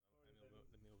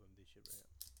shit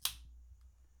right here.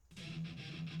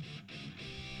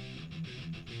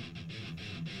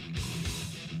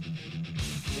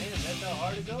 Damn, that's how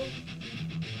hard it goes?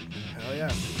 Hell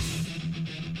yeah.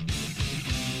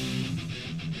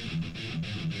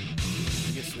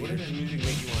 What does this music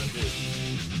make you want to do?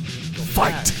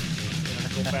 Fight!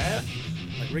 Go fast?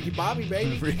 Like Ricky Bobby,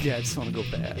 baby. Yeah, I just want to go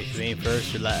fast. If you ain't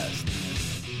first, you're last.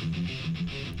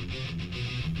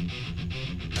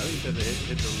 I think because it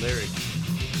hit the lyrics.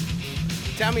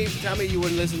 Tell me you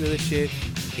wouldn't listen to this shit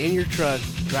in your truck,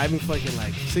 driving fucking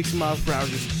like 60 miles per hour,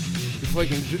 just you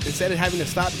fucking, instead of having to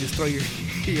stop, just throw your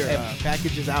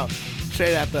packages out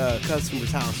straight at the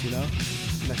customer's house, you know?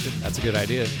 That's a good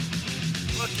idea.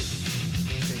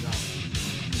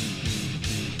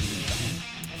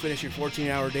 Finish your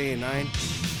 14-hour day in 9.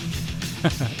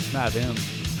 Not him.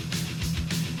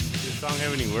 Does this song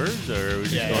have any words, or are we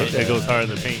just Yeah, going, yeah. it goes hard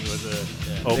in the paint with the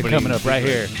opening? They're coming up right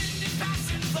here.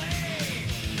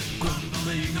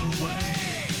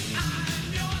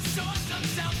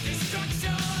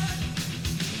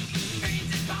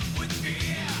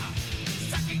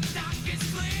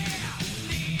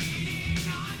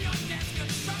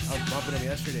 I was bumping them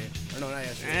yesterday. Or no, not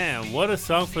yesterday. Damn, what a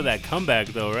song for that comeback,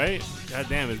 though, right? God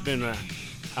damn, it's been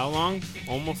how long?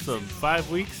 Almost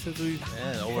 5 weeks since we.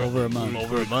 Yeah, Over a month.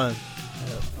 Over a month.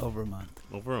 Over a month.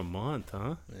 Over a month,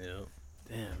 huh? Yeah.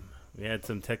 Damn. We had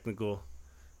some technical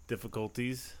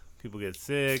difficulties. People get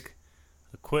sick.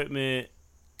 Equipment.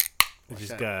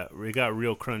 It got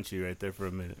real crunchy right there for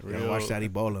a minute. You gotta watch that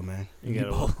Ebola, man. You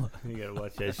gotta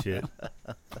watch that shit.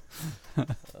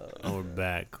 Oh, we're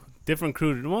back. Different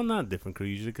crew. Well, not different crew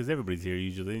usually, because everybody's here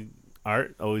usually.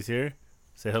 Art, always here.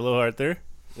 Say hello, Arthur.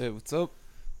 Hey, what's up?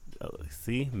 Oh,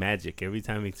 see? Magic. Every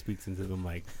time he speaks into the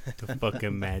mic. The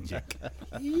fucking magic.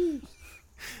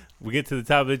 We get to the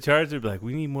top of the charts, they're like,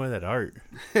 we need more of that art.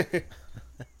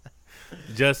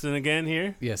 Justin again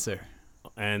here. Yes, sir.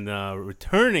 And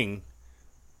returning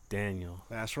Daniel.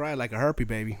 That's right, like a herpy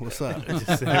baby. What's up?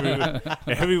 Just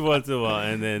every once in a while.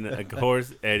 And then, of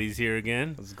course, Eddie's here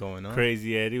again. What's going on?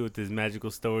 Crazy Eddie with his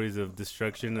magical stories of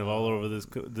destruction of all over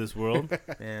this world.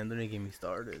 Man, don't even get me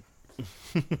started.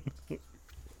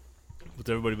 What's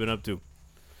everybody been up to?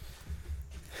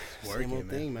 Working, old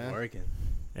thing, man. Working.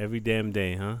 Every damn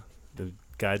day, huh? The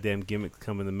goddamn gimmicks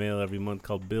come in the mail every month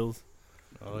called bills.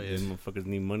 Oh, yeah. These motherfuckers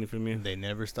need money from you. They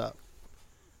never stop.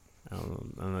 I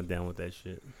don't know. I'm not down with that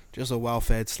shit. Just a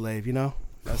well-fed slave, you know?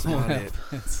 That's about it.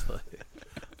 It's like,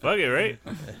 Fuck it, right?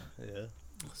 Yeah.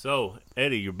 So,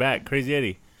 Eddie, you're back. Crazy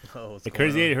Eddie. Oh, what's The going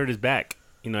Crazy on? Eddie hurt his back.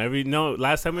 You know,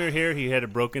 last time we were here, he had a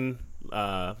broken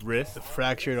wrist.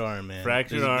 Fractured arm, man.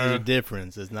 Fractured There's a arm.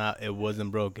 difference. It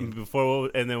wasn't broken.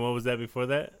 And then what was that before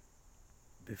that?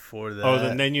 Before that.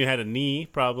 Oh, then you had a knee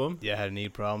problem. Yeah, I had a knee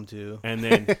problem too. And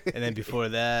then And then before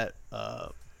that, I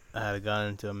had gotten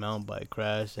into a mountain bike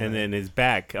crash. and then his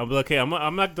back. I'm okay. I'm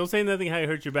not. Don't say nothing. How you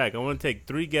hurt your back? I want to take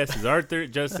 3 guesses: Arthur,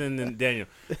 Justin, and Daniel.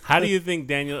 How do you think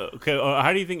Daniel? Okay.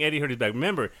 How do you think Eddie hurt his back?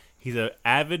 Remember, he's an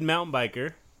avid mountain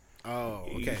biker. Oh,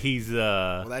 okay. He's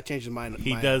Well, that changes mine.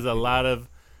 he does a lot of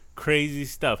crazy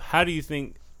stuff. How do you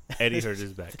think Eddie hurt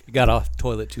his back? got off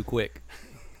toilet too quick.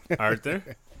 Arthur?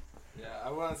 Yeah,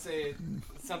 I want to say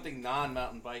something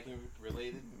non-mountain biking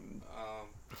related. I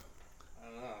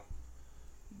don't know.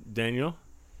 Daniel?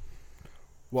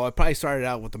 Well, it probably started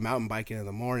out with the mountain biking in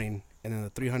the morning and then the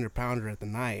 300-pounder at the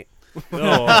night.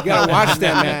 Oh, You gotta watch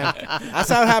that, man. That's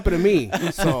how it happened to me.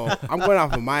 So I'm going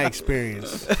off of my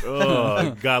experience.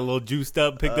 oh, got a little juiced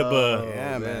up. Picked up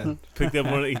Yeah, man. Picked up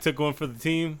one. He took one for the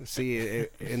team. See,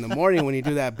 in the morning when you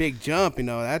do that big jump, you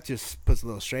know, that just puts a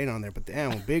little strain on there. But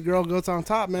damn, when big girl goes on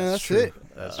top, man, that's it.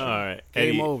 That's All right, Game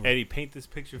Eddie. over. Eddie, paint this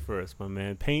picture for us, my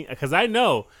man. Paint, because I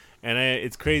know, and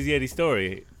it's Crazy Eddie's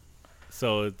story.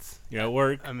 So you're at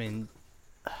work. I mean,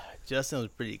 Justin was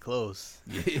pretty close,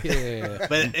 Yeah.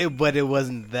 but it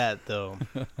wasn't that though.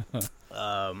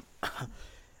 All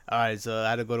right, so I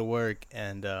had to go to work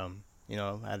and I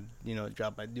had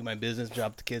do my business,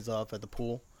 drop the kids off at the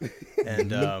pool,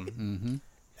 and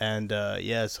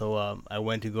so I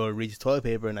went to go reach toilet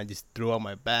paper and I just threw out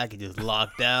my back. It just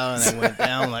locked down. And I went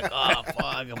down like, oh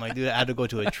fuck! I'm like, dude, I had to go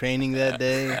to a training that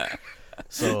day,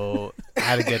 so I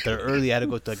had to get there early. I had to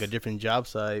go to like a different job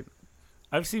site.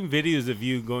 I've seen videos of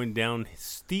you going down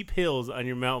steep hills on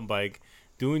your mountain bike,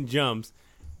 doing jumps,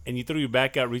 and you threw your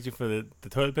back out reaching for the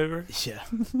toilet paper. Yeah,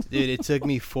 dude, it took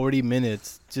me 40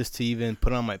 minutes just to even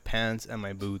put on my pants and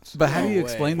my boots. But how do No you way.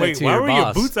 explain that Wait, to why your were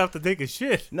boss? your boots off to take a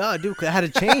shit? No, dude, 'cause I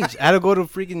had to change. I had to go to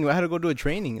a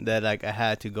training that like I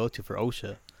had to go to for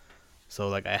OSHA. So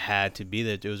like I had to be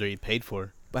there. It was already paid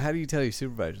for. But how do you tell your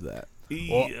supervisor that? I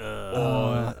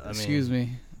mean, Excuse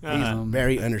me.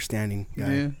 Very understanding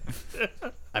guy. Yeah.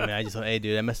 I mean, I just hey,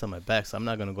 dude, I messed up my back, so I'm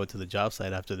not gonna go to the job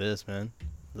site after this, man.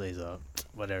 He's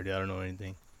whatever, dude. I don't know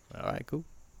anything. All right, cool.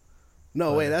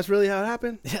 No way, that's really how it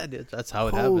happened. Yeah, dude, that's how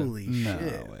it happened. Holy No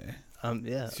shit! way.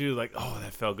 Yeah. She was like, "Oh,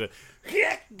 that felt good."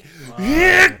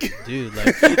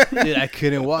 Dude, I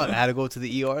couldn't walk. I had to go to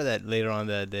the ER that later on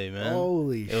that day, man.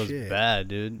 Holy It was shit! bad,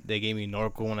 dude. They gave me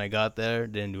Norco when I got there.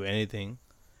 Didn't do anything.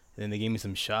 And then they gave me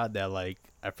some shot that, like,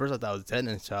 at first I thought it was a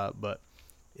tetanus shot, but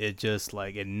it just,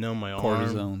 like, it numbed my arm.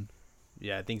 Cortisone.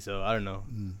 Yeah, I think so. I don't know.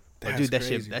 But, That's dude, that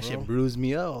crazy, shit bro. bruised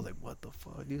me up. I was like, what the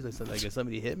fuck, dude? I said, like, if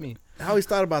somebody hit me. I always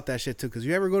thought about that shit too, because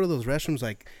you ever go to those restrooms,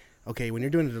 like, okay, when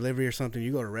you're doing a delivery or something,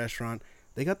 you go to a restaurant,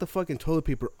 they got the fucking toilet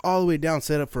paper all the way down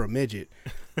set up for a midget.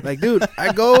 Like, dude,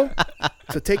 I go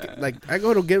to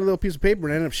get a little piece of paper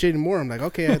and end up shitting more. I'm like,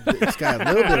 okay, it's got a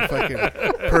little bit of fucking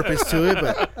purpose to it,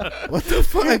 but what the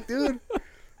fuck, dude?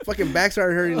 Fucking back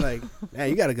started hurting. Like, man,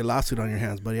 you got a good lawsuit on your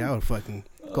hands, buddy. I would fucking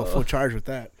go full charge with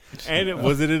that. And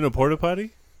was it in a porta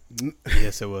potty?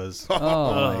 Yes, it was. Oh,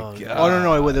 my God. Oh,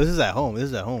 no, this is at home. This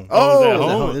is at home. Oh, This was is at at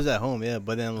home? This is at home, yeah.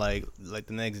 But then, like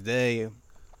the next day,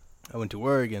 I went to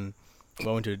work and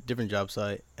I went to a different job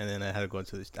site, and then I had to go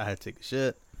into I had to take a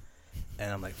shit,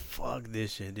 and I'm like, fuck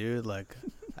this shit, dude. Like,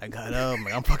 I got up, I'm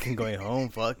like, I'm fucking going home.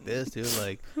 Fuck this, dude.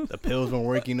 Like, the pills weren't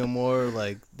working no more.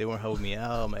 Like, they weren't helping me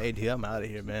out. I'm like, hey, dude, I'm out of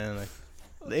here, man. Like,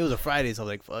 it was a Friday, so I was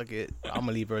like, fuck it. I'm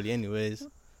gonna leave early anyways.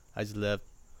 I just left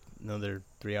another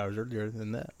 3 hours earlier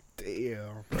than that.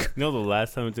 Damn. You know, the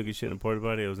last time I took a shit in a porta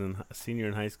potty, I was a senior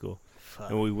in high school, Fuck.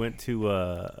 and we went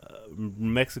to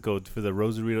Mexico for the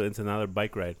Rosarito Ensenada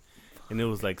bike ride, and it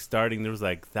was like starting. There was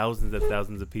like thousands and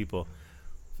thousands of people.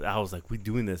 I was like, "We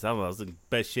doing this?" I was in the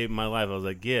best shape of my life. I was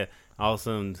like, "Yeah." All of a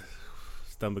sudden,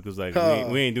 stomach was like,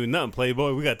 we ain't doing nothing,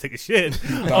 Playboy. We gotta take a shit.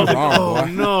 I was like, "Oh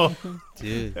no."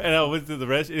 Dude. And I went to the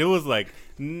rest. It was like,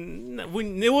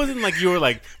 it wasn't like you were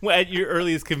like at your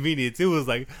earliest convenience. It was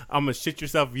like, I'm gonna shit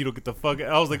yourself if you don't get the fuck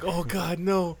out. I was like, oh God,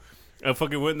 no. I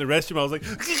fucking went in the restroom. I was like,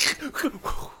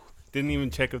 didn't even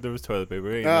check if there was toilet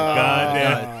paper.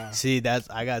 Goddamn. See,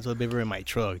 I got toilet paper in my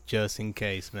truck just in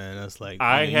case, man. That's like,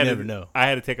 I you had never to, know. I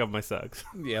had to take off my socks.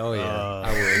 Yeah, oh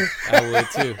yeah. I would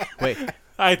too. Wait,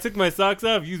 I took my socks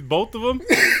off, used both of them,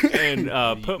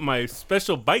 and put my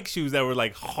special bike shoes that were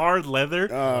like hard leather.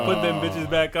 Put them bitches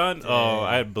back on. Oh,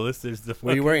 I had blisters.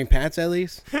 Were you wearing pants at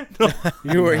least?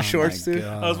 You were wearing shorts too?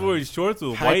 I was wearing shorts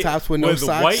with High white tops with no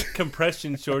socks? white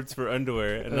compression shorts for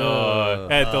underwear. And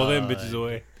I had to throw them bitches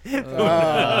away.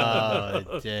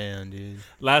 oh, damn, dude.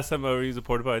 Last time I ever used a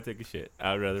porta potty to take a shit,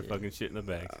 I'd rather fucking shit in a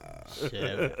bag.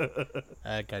 Shit.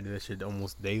 I gotta do that shit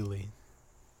almost daily.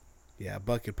 Yeah, a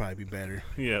bucket would probably be better.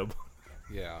 Yeah.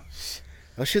 Yeah.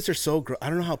 Those shits are so gross. I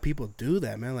don't know how people do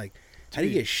that, man. Like, how do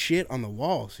you get shit on the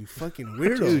walls? You fucking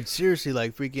weirdo. Dude, seriously,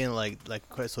 like freaking like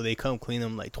so they come clean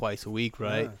them like twice a week,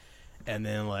 right? Yeah. And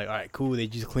then like, all right, cool. They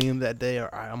just clean them that day. All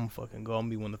right, I'm gonna fucking go. I'm gonna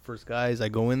be one of the first guys. I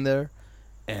go in there,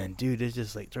 and dude, it's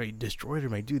just like destroyed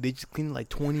them. Like, dude, they just cleaned it like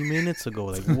 20 minutes ago.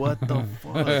 Like, what the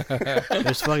fuck?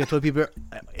 There's fucking toilet paper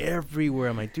everywhere.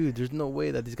 I'm like, dude, there's no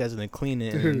way that these guys are gonna clean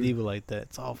it and then leave it like that.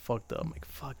 It's all fucked up. I'm like,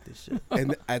 fuck this shit.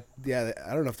 And I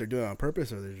don't know if they're doing it on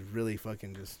purpose or they're just really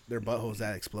fucking just their butthole's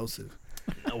that explosive.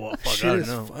 Well, fuck, I Shit don't is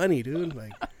know. funny, dude.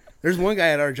 Like, there's one guy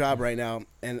at our job right now,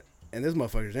 and this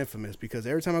motherfucker's infamous because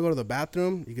every time I go to the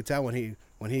bathroom, you can tell when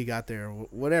he got there or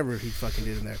whatever he fucking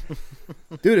did in there.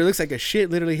 Dude, it looks like a shit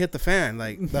literally hit the fan.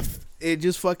 Like, it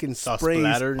just fucking all sprays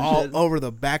splattered and all shit? over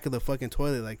the back of the fucking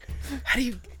toilet. Like, how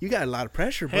do you got a lot of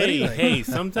pressure, buddy. Hey, Like, hey,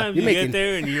 sometimes You're you making- get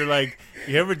there and you're like,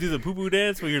 you ever do the poo-poo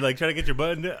dance where you're like trying to get your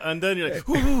butt undone? You're like,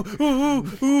 ooh, ooh,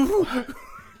 ooh, ooh.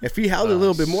 if he held a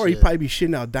little bit more, he'd shit. probably be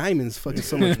shitting out diamonds. Fucking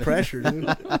so much pressure, dude.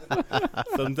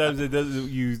 Sometimes it does.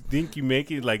 You think you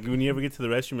make it, like when you ever get to the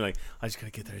restroom, you're like, I just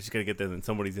gotta get there, and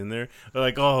somebody's in there. They're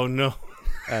like, oh no,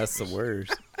 That's the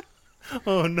worst.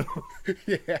 oh no.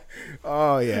 Yeah.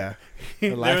 Oh yeah.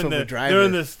 The life of a driver. They're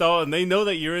in the stall and they know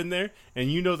that you're in there,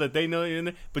 and you know that they know you're in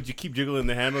there, but you keep jiggling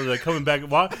the handle, like coming back,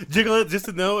 jiggle it just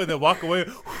to know, and then walk away,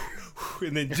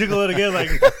 and then jiggle it again, like.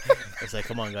 It's like,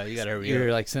 come on, guy, you gotta hurry You're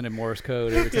up. like sending Morse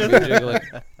code every time you jiggle it.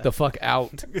 The fuck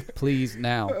out, please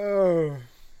now. Oh.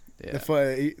 Yeah. The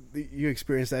fun, you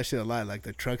experience that shit a lot, like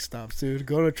the truck stops, dude.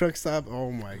 Go to a truck stop.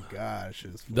 Oh my gosh,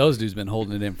 it's Those dudes been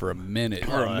holding it in for a minute.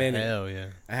 for a minute. Hell yeah.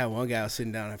 I had one guy I was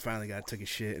sitting down. And I finally got took a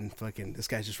shit, and fucking this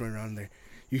guy's just running around there.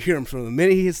 You hear him from the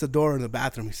minute he hits the door in the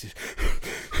bathroom. He's just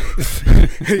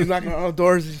he's knocking on all the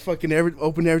doors. He's fucking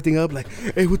open everything up. Like,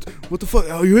 hey, what the fuck?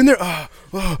 Oh, you in there? Oh.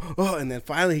 And then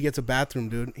finally he gets a bathroom,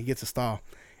 dude. He gets a stall,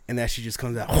 and that shit just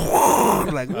comes out.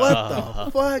 Like, what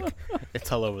the fuck?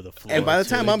 It's all over the floor. And by the too.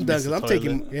 time Like, I'm you done, miss because the I'm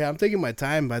toilet. taking, I'm taking my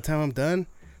time. By the time I'm done,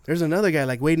 there's another guy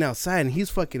like waiting outside, and he's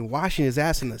fucking washing his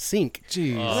ass in the sink.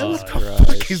 Jesus Oh,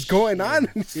 Christ. What's going on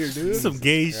in here, dude? Some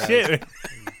gay shit.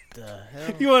 The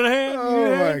hell? You want a hand?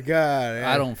 Oh my god!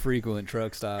 I don't frequent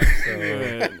truck stops, so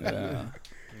Yeah. yeah.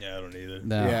 Yeah, I don't either.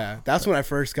 No. Yeah, that's when I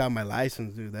first got my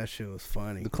license, dude. That shit was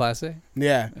funny. The Class A?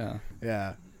 Yeah, Yeah.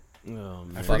 yeah. Oh,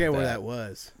 man. I forget where that. that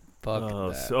was. Fuck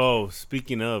Oh, that. so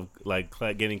speaking of like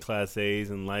getting Class A's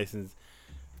and license,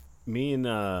 me and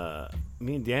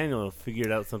Daniel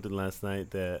figured out something last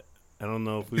night that I don't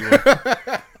know if we were,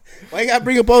 Why you gotta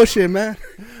bring up bullshit, man?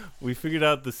 we figured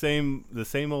out the same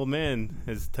old man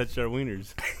has touched our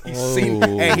wieners. He's Whoa. seen.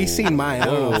 Hey, he's seen mine. I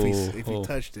don't know if Whoa. he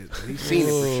touched it. But he's seen it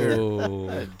for sure.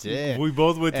 Whoa. Yeah. We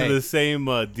both went to Hey. the same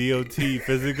DOT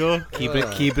physical. Keep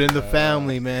it in the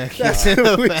family, man. Keep That's it in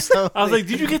what we the family. I was like,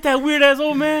 "Did you get that weird ass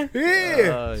old man?"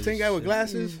 Yeah, Oh, same guy with shit.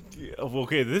 glasses. Yeah,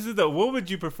 okay, this is what would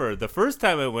you prefer? The first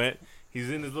time I went, he's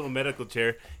in his little medical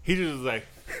chair. He just was like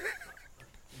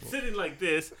sitting like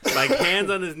this, like hands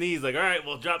on his knees, like, all right,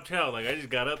 well, drop chow. Like I just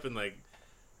got up and like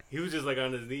he was just like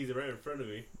on his knees right in front of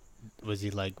me. Was he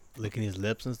like licking his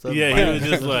lips and stuff? Yeah, he was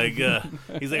just like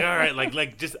he's like, all right,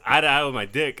 like just eye to eye with my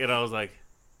dick, and I was like,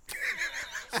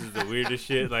 this is the weirdest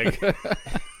shit. Like, All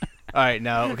right,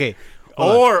 now, okay.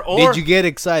 Hold on. or Did you get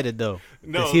excited though?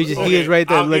 no, 'Cause he was right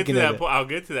there I'll looking get to at that it. point. I'll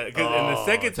get to that because in the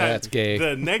second time, That's gay.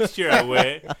 the next year I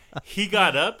went, he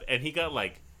got up and he got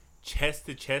like chest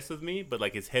to chest with me, but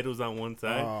like his head was on one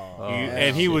side, Oh,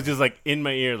 and he was just like in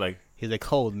my ear, like, He's like,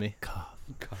 hold me.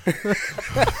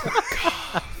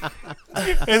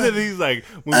 and then he's like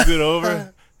moves it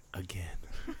over again.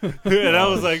 And I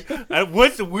was like,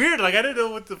 "What's weird? Like I didn't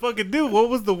know what to fucking do. What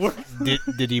was the worst?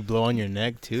 Did he blow on your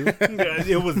neck too?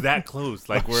 It was that close.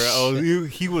 Like where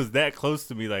he was that close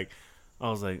to me. Like I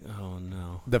was like, oh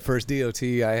no. The first DOT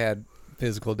I had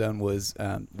physical done was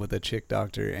with a chick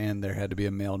doctor, and there had to be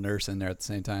a male nurse in there at the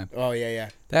same time. Oh yeah, yeah.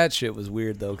 That shit was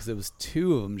weird though, because it was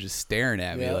two of them just staring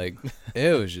at me. Yeah. Like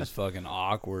it was just fucking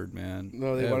awkward, man.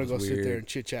 No, they That want to was go sit there weird. and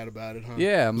chit chat about it, huh?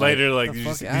 Yeah, I'm Later, like, "Get the did you,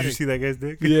 fuck see, outta did you see that guy's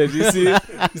dick? Yeah, did you see it?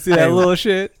 You see that little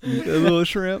shit? That little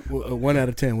shrimp? 1 out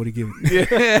of 10. What do you give it?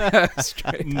 Yeah,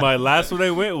 straight. My last one I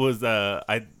went was the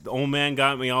old man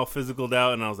got me all physicaled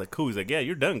out, and I was like, cool. He's like, yeah,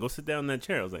 you're done. Go sit down in that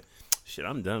chair. I was like, shit,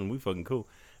 I'm done. We fucking cool.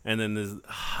 And then this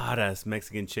hot ass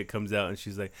Mexican chick comes out, and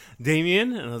she's like,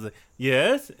 Damien, and I was like,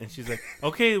 yes. And she's like,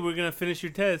 okay, we're gonna finish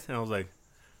your test. And I was like,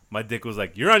 my dick was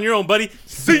like, you're on your own, buddy.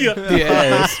 See ya.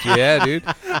 Yes, yeah, dude.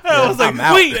 I was like,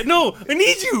 wait, no, I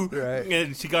need you. Right.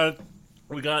 And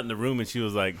we got in the room, and she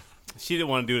was like, she didn't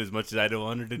want to do it as much as I don't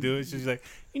want her to do it. She's like,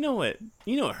 you know what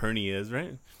hernia is,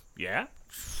 right? Yeah.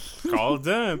 All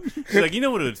the time. She's like, you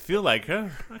know what it would feel like, huh?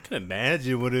 I can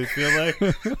imagine what it would feel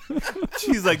like.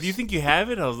 She's like, do you think you have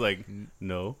it? I was like,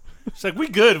 no. She's like, we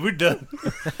good. We're done.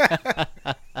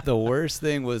 The worst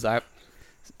thing was I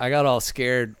got all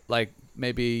scared like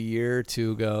maybe a year or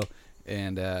two ago,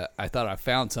 and I thought I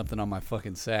found something on my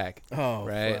fucking sack. Oh,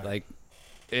 Right? fuck. Like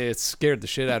it scared the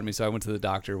shit out of me. So I went to the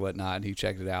doctor, whatnot, and he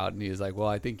checked it out, and he was like, well,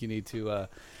 I think you need to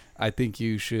I think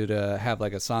you should have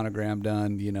like a sonogram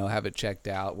done, have it checked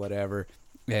out, whatever.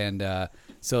 And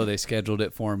so they scheduled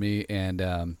it for me,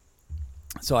 and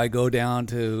so I go down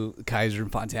to Kaiser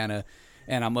and Fontana,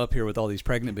 and I'm up here with all these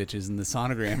pregnant bitches in the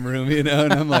sonogram room,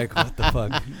 and I'm like, what the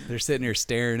fuck? They're sitting here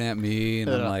staring at me,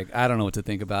 and I'm like, I don't know what to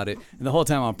think about it. And the whole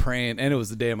time I'm praying, and it was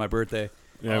the day of my birthday.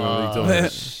 Yeah, I remember you told me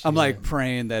that. I'm like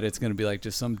praying that it's going to be like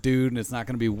just some dude, and it's not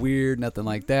going to be weird, nothing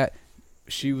like that.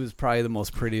 She was probably the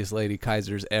most prettiest lady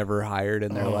Kaiser's ever hired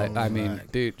in their life. I mean,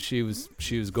 dude, she was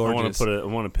gorgeous. I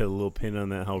want to put a little pin on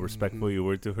that. How respectful you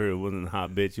were to her. It wasn't a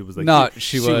hot bitch. It was like No,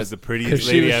 she she was the prettiest 'cause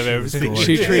she lady was- I've ever seen.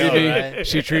 She treated me. Right.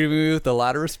 She treated me with a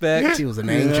lot of respect. She was an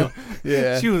angel.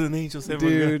 Yeah, She was an angel,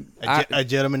 dude. A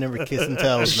gentleman never kiss and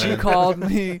tells, She man. called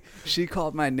me. She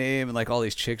called my name, and like all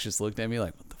these chicks just looked at me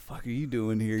like, "What the fuck are you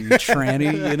doing here? You tranny?"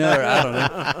 Or I don't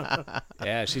know.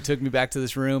 Yeah, she took me back to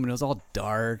this room, and it was all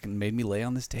dark, and made me lay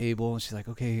on this table. And she's like,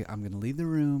 "Okay, I'm gonna leave the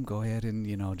room. Go ahead and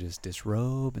just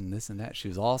disrobe and this and that." She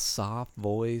was all soft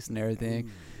voice and everything.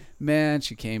 Man,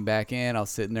 she came back in. I was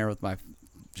sitting there with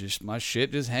my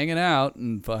shit just hanging out,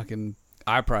 and fucking.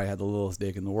 I probably had the littlest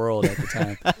dick in the world at the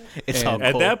time. It's And all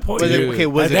At cold. that point, was it, dude, okay,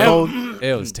 was at it that- cold?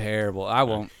 It was terrible. I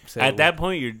won't say at it that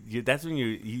point, that's when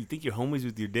you think you're homies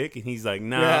with your dick, and he's like,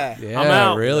 "Nah, Yeah. Yeah, I'm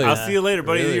out. really. I'll see you later,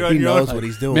 buddy. Really. You're on He your knows own." what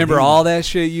he's doing. Remember He- all that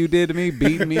shit you did to me,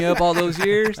 beating me up all those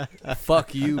years?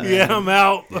 Fuck you, man. Yeah, I'm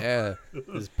out. Yeah,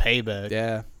 It's payback.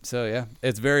 yeah. So yeah,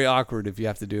 it's very awkward if you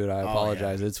have to do it. I Oh,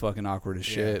 apologize. It's fucking awkward as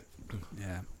Yeah. shit.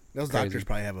 Yeah, Those Crazy. doctors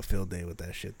probably have a field day with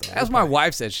that shit, though. As my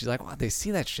wife said, she's like, well, they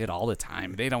see that shit all the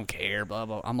time. They don't care, blah,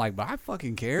 blah. I'm like, but I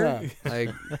fucking care. Like,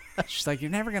 she's like, you're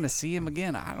never going to see him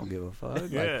again. I don't give a fuck.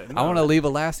 Yeah, Like, I want to leave a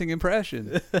lasting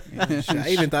impression. Shit, I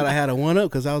even thought I had a one up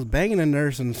because I was banging a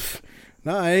nurse and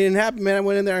no, it didn't happen, man. I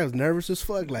went in there, I was nervous as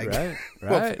fuck. Like, Right.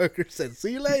 motherfucker said,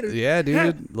 "See you later." Yeah,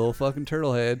 dude. Little fucking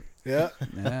turtle head. Yeah.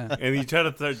 Yeah. And you try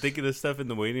to start thinking of stuff in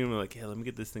the waiting room, like, hey, let me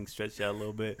get this thing stretched out a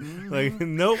little bit. Like,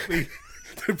 nope.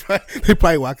 They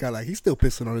probably walk out like he's still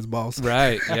pissing on his balls.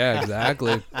 Right. Yeah,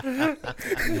 exactly.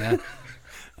 Yeah.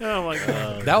 Oh my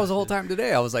god. That was the whole time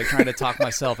today. I was like trying to talk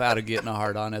myself out of getting a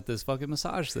hard on at this fucking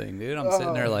massage thing, dude. I'm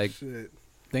sitting there Oh, like shit.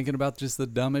 thinking about just the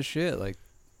dumbest shit. Like,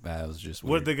 that was just What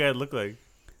weird. did the guy look like?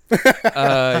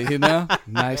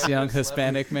 Nice young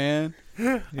Hispanic man.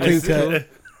 Clean cut.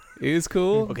 He was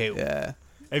cool. Okay. Yeah.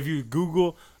 If you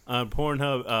Google on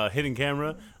Pornhub hidden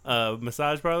camera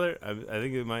massage parlor, I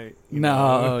think it might.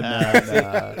 No.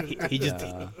 He just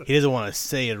he doesn't want to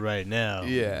say it right now.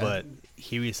 Yeah. But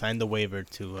he resigned the waiver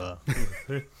to.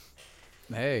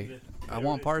 Hey, I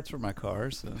want parts for my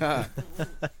car, so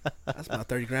That's about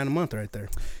 $30,000 a month right there.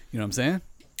 you know what I'm saying?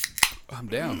 I'm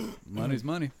down. Money's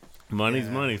money. Money's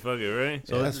money. Fuck it, right?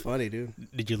 So that's funny, dude.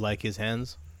 Did you like his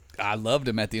hands? I loved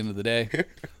him at the end of the day.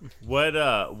 What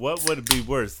would it be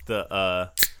worse, the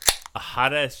a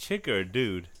hot ass chick or a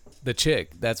dude? The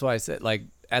chick. That's why I said, like,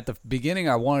 at the beginning,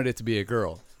 I wanted it to be a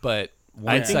girl, but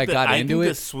once I think got into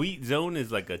the it, sweet zone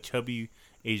is like a chubby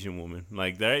Asian woman,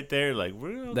 like right there, like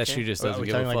we're okay. that she just Are doesn't we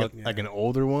give a talking fuck. like an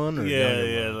older one? Or yeah, younger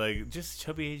yeah, one? like just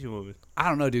chubby Asian woman. I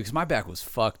don't know, dude, because my back was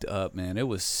fucked up, man. It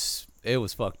was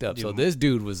fucked up. So Dude. this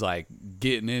dude was like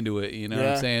getting into it, you know what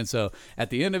Yeah. I'm saying? So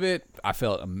at the end of it, I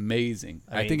felt amazing.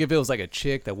 I I think mean- if it was like a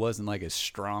chick that wasn't like as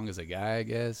strong as a guy, I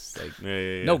guess. Like, Yeah,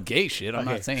 yeah, yeah. no gay shit. I'm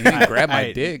Okay. not saying he didn't grab my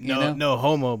I- dick, no, you know? no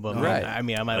homo, but Right. I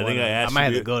mean, I might. I think wanna- I asked might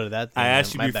have you- to go to that. I thing,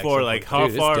 asked you man. My back's before, so like fucking- how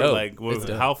Dude, it's far, dope. like It's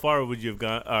dope. how far would you have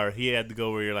gone, or he had to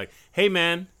go where you're like, hey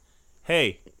man,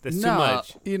 hey, that's too No,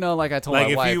 much. you know, like I told Like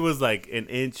my if wife. he was like an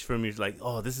inch from you, like,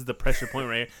 oh, this is the pressure point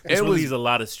right here. This It was- relieves a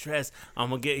lot of stress. I'm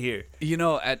gonna get here. You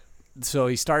know, so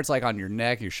he starts like on your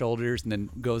neck, your shoulders, and then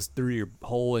goes through your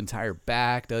whole entire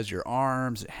back, does your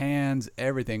arms, hands,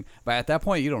 everything. But at that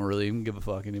point, you don't really even give a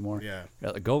fuck anymore. Yeah.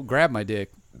 You're like, go grab my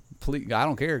dick. Please, I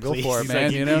don't care. Go Please. for it, He's man.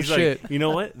 like, you know, he's like, shit. you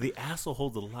know what? The asshole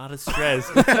holds a lot of stress.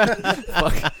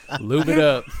 Fuck, lube it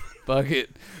up. Fuck it.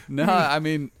 No, I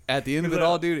mean, at the end of it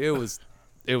all, dude, it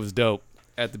was dope.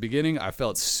 At the beginning, I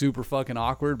felt super fucking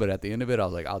awkward, but at the end of it, I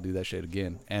was like, I'll do that shit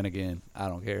again and again. I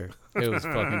don't care. It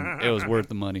was worth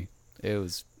the money. It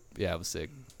was sick.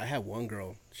 I had one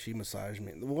girl. She massaged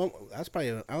me. The one, that's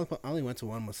probably. I only went to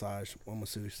one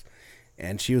masseuse,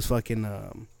 and she was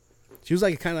fucking. She was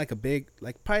like kind of like a big,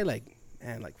 like probably like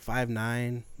 5'9",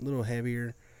 a little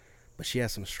heavier, but she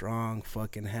had some strong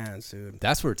fucking hands, dude.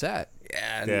 That's where it's at.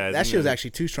 Yeah, Yeah, I that think shit was that-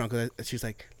 actually too strong. Cause she's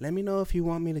like, let me know if you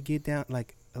want me to get down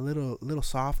like a little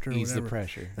softer. Or Ease the whatever.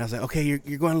 pressure. And I was like, okay, you're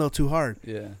going a little too hard.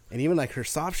 Yeah. And even like her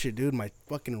soft shit, dude, my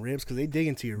fucking ribs, because they dig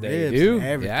into your They ribs. do. And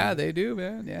everything. Yeah, they do,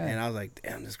 man. Yeah. And I was like,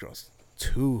 damn, this girl's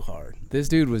too hard. This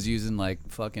dude was using like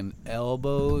fucking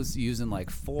elbows, using like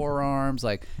forearms.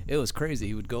 Like, it was crazy.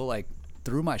 He would go like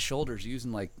through my shoulders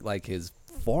using like his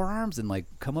forearms and like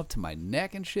come up to my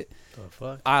neck and shit. The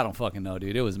fuck? I don't fucking know,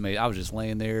 dude. It was amazing. I was just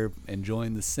laying there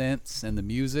enjoying the scents and the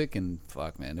music, and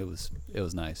fuck, man, it was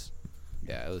nice.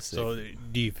 Yeah, it was sick. So,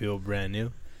 do you feel brand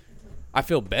new? I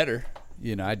feel better.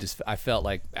 You know, I felt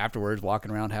like afterwards walking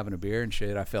around having a beer and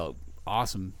shit, I felt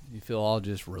awesome. You feel all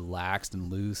just relaxed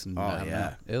and loose, and I don't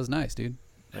know. It was nice, dude.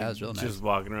 That was real nice. Just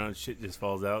walking around, shit just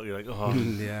falls out. You're like, oh,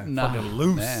 Yeah. Nah, fucking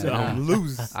loose. man, I'm nah.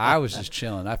 loose. I was just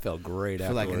chilling. I felt great I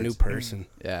feel like afterwards. a new person.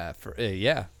 Yeah,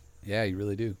 yeah, you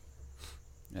really do.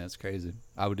 Yeah, it's crazy.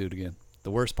 I would do it again. The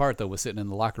worst part though was sitting in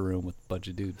the locker room with a bunch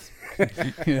of dudes.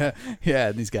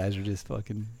 yeah. These guys are just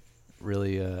fucking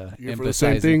really You're for the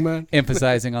same thing, man.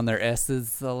 emphasizing on their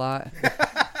S's a lot.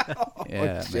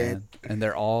 Yeah, shit. man. And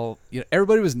they're all,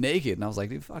 everybody was naked, and I was like,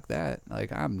 dude, fuck that.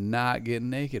 Like, I'm not getting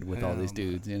naked with all these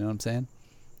dudes. You know what I'm saying?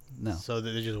 No, So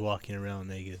they're just walking around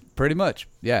naked. pretty much.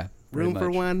 Yeah, pretty Room for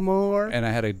much. one more. And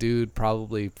I had a dude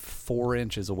probably 4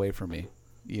 inches away from me,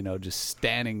 just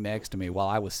standing next to me while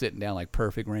I was sitting down, like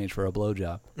perfect range for a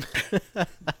blowjob.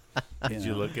 Did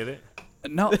you look at it?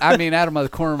 No, I mean, out of the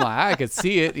corner of my eye, I could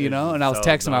see it, and I was So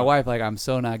texting my dumb. wife, like, I'm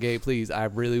so not gay, please. I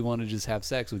really want to just have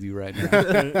sex with you right now.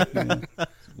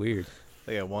 It's weird.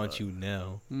 Like, I want you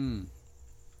now.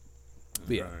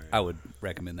 But yeah, Right. I would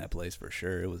recommend that place for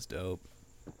sure. It was dope.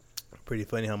 Pretty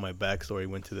funny how my backstory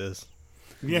went to this.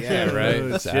 Yeah, right.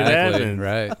 Shit Exactly. happens.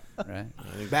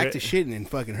 Right. Back to shitting and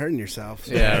fucking hurting yourself.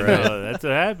 So. Yeah, right. That's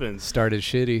what happens. Started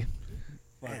shitty.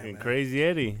 Fucking man. crazy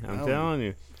Eddie. I'm No. telling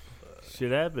you.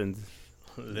 Shit happens.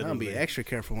 I'm gonna be extra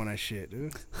careful when I shit,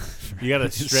 dude. You gotta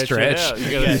stretch, Stretch. it out. You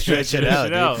You gotta gotta stretch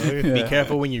it out. Be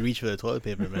careful when you reach for the toilet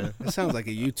paper, man. This sounds like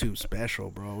a YouTube special,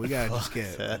 bro. We gotta just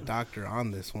get a doctor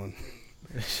on this one.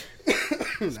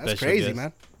 That's Special crazy, guest.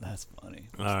 man. That's funny.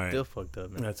 All right. Still fucked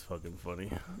up, man. That's fucking funny.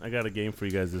 I got a game for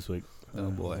you guys this week. Oh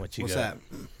boy. What you What's got?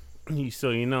 that?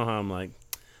 So you know how I'm like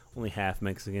only half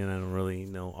Mexican. I don't really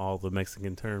know all the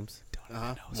Mexican terms.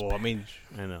 Uh-huh. Well, I mean,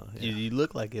 I know. you, Yeah. you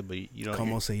look like it, but you don't.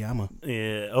 Como se llama?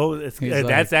 Yeah. Oh, it's, He's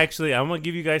that's actually. I'm gonna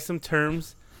give you guys some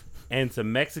terms and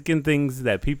some Mexican things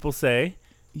that people say,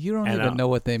 You don't And even I'll- know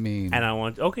what they mean. and I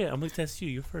want. Okay, I'm gonna test you.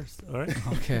 You're first. All right.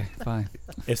 Okay, fine.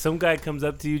 If some guy comes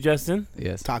up to you, Justin,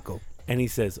 Yes. Taco. and he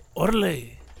says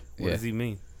 "Orale," what Yeah. does he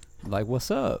mean? Like,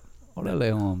 what's up?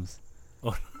 Orale, Holmes.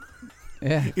 Or-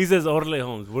 Yeah. He says "Orale,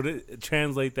 Holmes." Would it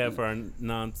translate that for our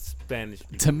non-Spanish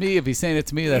people? To me, if he's saying it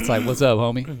to me, that's like, what's up,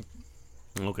 homie?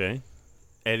 Okay.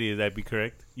 Eddie, would that be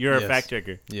correct? You're a Yes. fact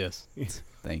checker. Yes,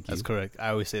 Thank you. that's correct. I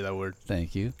always say that word.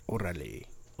 Thank you. Orale.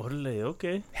 Orale,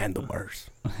 okay. Handlebars.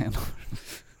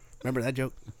 Remember that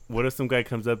joke? What if some guy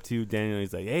comes up to you, Daniel, and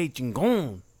he's like, "Hey,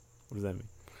 chingon." What does that mean?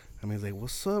 I mean, it's like,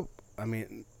 what's up? I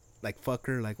mean, like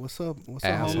fucker. Like, what's up? What's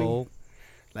up, homie? Asshole.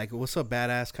 Like, what's up,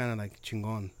 badass? Kind of like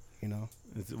chingon. You know?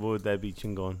 What would that be,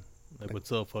 chingon? Like,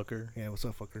 what's up, fucker? Yeah. What's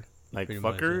up, fucker? Like Pretty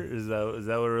much, fucker? Is that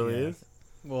what it really Yeah. is?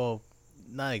 Well,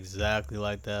 not exactly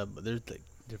like that, but there's like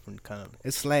different kind of.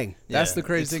 It's slang. That's Yeah, the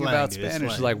crazy it's thing slang, about dude, it's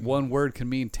Spanish. Is slang. like one word can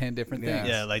mean 10 different Yeah. things.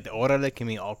 Yeah, like the orale can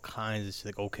mean all kinds. It's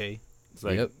like okay, It's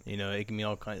like Yep. you know, it can mean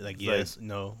all kinds. Like It's yes,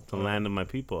 no. the land of my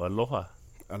people. Aloha.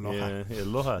 Aloha. Yeah,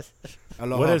 aloha.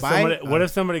 Aloha. What if bye. somebody? What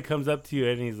if somebody comes up to you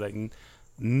and he's like,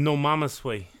 "No mama's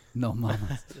way." No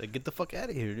mama. Like, get the fuck out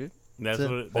of here, dude. That's So-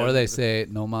 what. It, Or that's they say,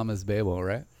 no mama's bebo,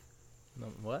 right? No,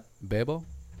 what? Bebo?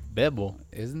 Bebo.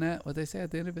 Isn't that what they say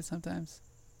at the end of it sometimes?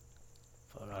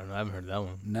 Fuck, I don't know. I haven't heard that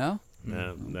one. No?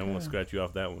 Nah, that won't Okay. scratch you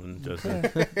off that one, Justin.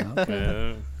 Okay.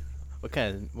 Yeah. What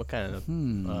kind of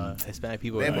Hmm. Hispanic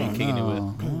people Bebo. are you kicking it with?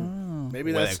 Oh.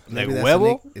 Maybe What, that's like maybe that's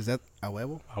huevo? a nick- Is that a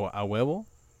huevo? A huevo?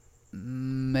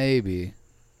 Maybe.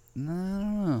 No, I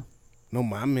don't know. No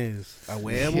mames. A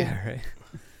huevo. Yeah, right.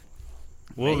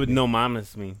 What would Maybe. no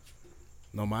mamas mean?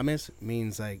 No mames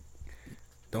means like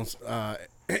don't.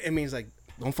 It means like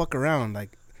don't fuck around.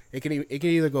 Like it can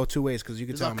either go two ways because you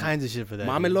can There's tell all kinds of shit for that.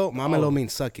 mamelo. Mamelo Oh.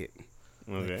 means suck it.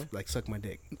 Okay. Like suck my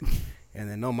dick. And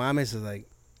then no mames is like,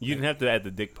 You didn't have to add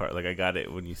the dick part. Like I got it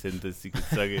when you said this. You could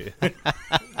suck it.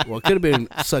 well, it could have been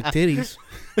suck titties.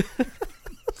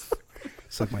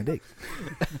 Suck my dick.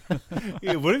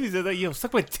 Yeah, what if he said that? Yo,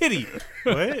 suck my titty.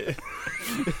 What?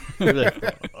 You're like,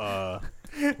 what?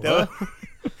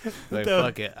 Like, No.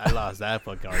 fuck it. I lost that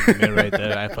fucking argument right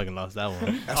there. I fucking lost that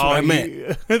one. That's what I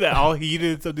meant. That all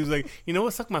heated. Some dude's like, you know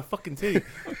what? Suck my fucking titty.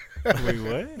 Wait,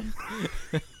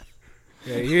 what?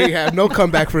 Yeah, you have no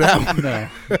comeback for that one. No.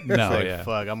 It's No, like, yeah.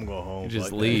 fuck, I'm gonna go home. You just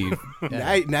Fuck leave.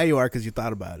 Now you are because you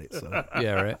thought about it. So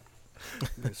Yeah, right.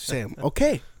 Sam,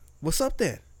 okay, what's up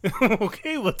then?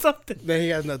 Okay, what's up then? Then he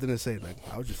has nothing to say. Like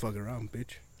I was just fucking around,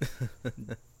 bitch.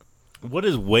 What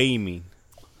does way mean?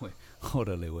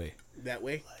 Orale, wait. That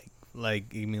way. that.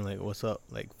 Like, you mean like, what's up?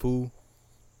 Like, fool?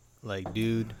 Like,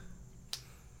 dude?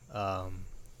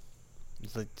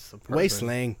 It's like just a person. Way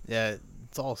slang. Yeah,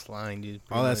 it's all slang, dude.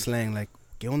 All that slang. Like,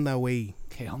 ¿qué onda, way?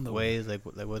 Okay, on the The ways, like,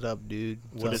 what up, dude?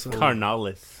 What is up, fool?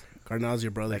 carnales? Cardinal's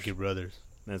your brother. Like your brothers.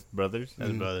 That's brothers. That's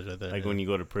Mhm. brothers right there. Like yeah. when you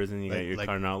go to prison, you got Like- your like-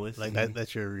 carnales. Like,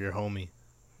 that's your homie.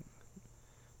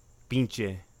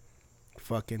 pinche,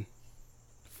 Fucking.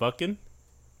 fucking.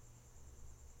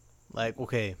 Like,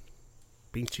 okay.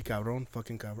 Pinche cabrón.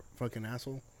 Fucking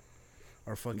asshole.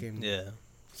 Or fucking Yeah.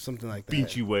 something like that.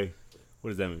 Pinche way. What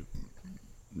does that mean?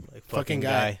 Like, Fucking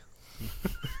guy.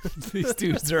 These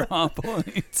dudes are on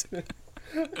point.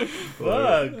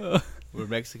 Fuck. We're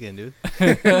Mexican, dude.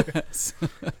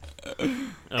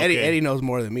 Eddie knows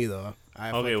more than me though.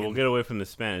 Okay, we'll get away from the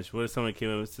Spanish. What if somebody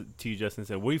came up to you, Justin, and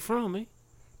said, "Where you from, man?"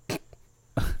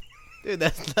 Dude,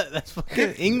 that's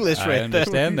fucking English I right there.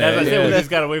 understand As I that. said, we Yeah. just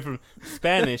got away from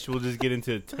Spanish. We'll just get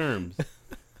into terms.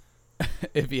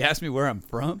 If he asks me where I'm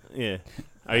from, Yeah.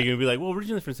 Are you gonna be like, well,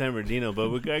 originally from San Bernardino,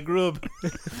 but I grew up.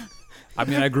 I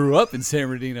mean, I grew up in San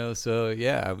Bernardino, so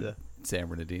yeah, Yeah. San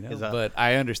Bernardino. Is that- But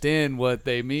I understand what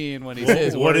they mean when he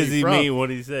says, What "Where does are he you from?" mean? What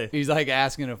did he say? He's like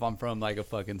asking if I'm from like a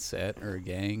fucking set or a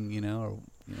gang, you know, or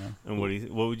you know. And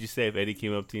what would you say if Eddie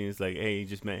came up to you and it's like, hey, you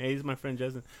just met, hey, this is my friend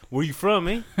Justin. Where you from,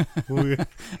 eh?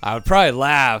 I would probably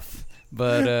laugh,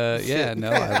 But yeah, no.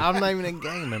 I'm not even a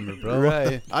gang member, bro.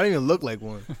 Right. I don't even look like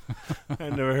one. I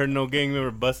never heard no gang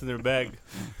member busting their bag.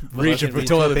 Reaching for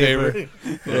toilet paper.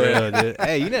 For real, dude.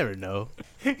 Hey, you never know.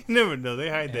 You never know. They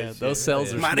hide Yeah, that shit. those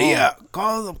cells are Maria,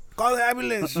 call the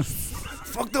ambulance.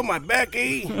 Fucked up my back,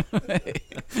 eh?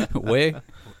 small. Way.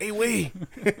 Hey, wait.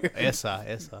 Esa.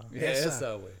 Yeah, it's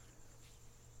that way.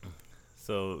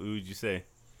 So, what would you say?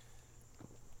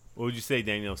 What would you say,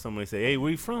 Daniel? If somebody say, "Hey,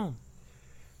 where you from?"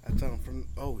 I tell him from.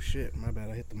 Oh shit, my bad.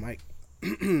 I hit the mic.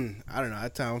 I don't know. I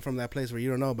tell him from that place where you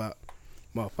don't know about,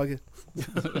 motherfucker.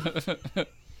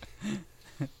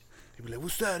 He be like,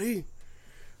 "What's that, eh?"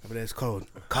 I be like, "It's called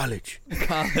college."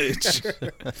 College.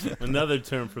 Another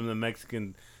term from the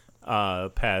Mexican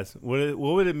past. What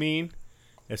would it mean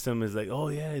if somebody's like, "Oh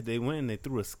yeah, they went and they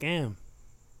threw a scam"?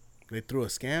 They threw a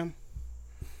scam.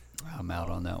 I'm out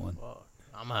on that one. Well,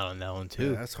 I'm out on that one Yeah,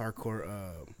 too. that's hardcore.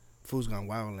 Fool's gone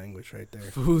wild language right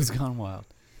there. Who's gone wild?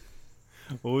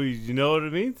 Well, you know what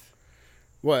it means?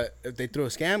 What if they threw a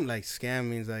scam? Like scam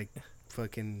means like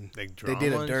fucking. Like They did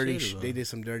a drama dirty. and shit, or They did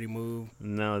some dirty move.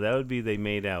 No, that would be they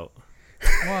made out.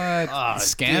 What? Ah,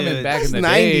 Scamming dude, back in the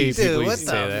that's day. 90s, People dude, used what to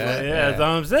the say that. fuck? Yeah, that's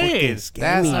all I'm saying. Fucking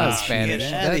That's scamming. not and Spanish.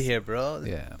 shit. Get out of That's- here, bro.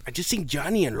 Yeah. I just seen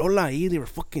Johnny and Lola ahí. They were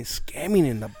fucking scamming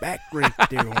in the back right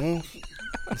there, huh?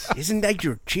 Isn't that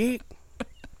your chick?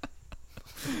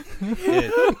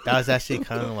 Dude, that was actually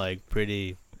kind of like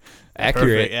pretty Accurate.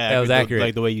 perfect. Yeah, that was accurate.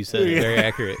 Like the way you said it. Very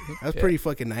accurate. That's pretty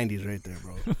fucking 90s right there,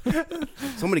 bro.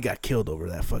 Somebody got killed over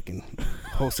that fucking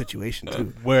whole situation,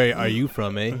 too. Where are you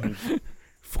from, eh?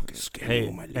 Fucking scamming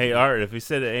with my Hey, lady. Art. If we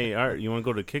said, "Hey, Art, you want to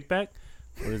go to kickback?"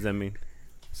 What does that mean?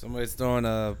 Somebody's throwing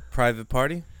a private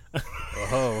party.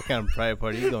 Oh, what kind of private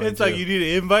party you going It's to? like you need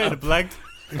an invite and a black.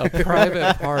 A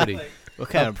private party. What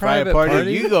kind a of private private party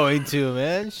party? you going to,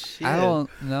 man? Shit. I don't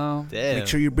know. Damn. Make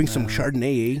sure you bring some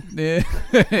Chardonnay, eh?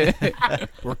 Yeah.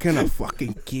 We're gonna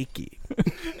fucking kick it.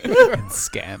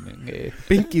 Scamming. Eh?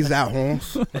 Pinkies out,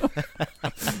 Holmes.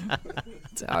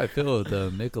 That's how I feel with the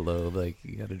Michelob. Like,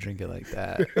 you got to drink it like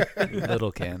that.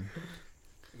 Little can.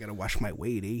 I gotta wash my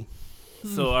weight, eh?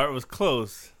 So Art was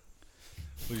close.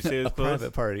 Would you say it was A close?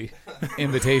 private party.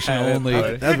 Invitation only.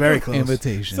 That's very close.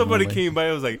 Invitation Somebody only. came by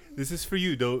and was like, "This is for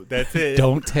you, though. That's it."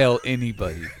 Don't tell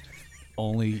anybody.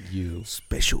 Only you.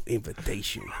 Special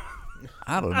invitation.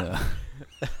 I don't know.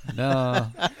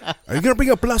 No. Are you gonna bring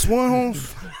a +1,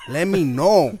 Holmes? Let me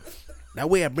know. That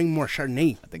way I bring more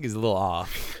Chardonnay. I think he's a little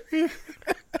off.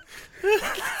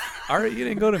 All right, you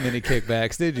didn't go to many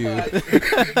kickbacks, did you?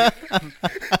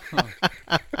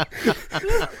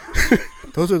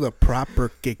 Those are the proper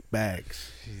kickbacks.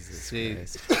 Jesus See.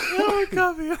 Christ. Oh,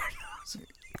 God, me.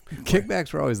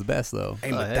 Kickbacks were always the best, though.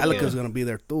 Hey, Oh, heck Metallica's yeah. gonna be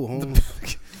there too, Holmes.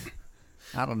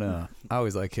 I don't know. I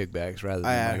always like kickbacks rather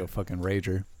than I- like a fucking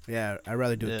rager. Yeah, I'd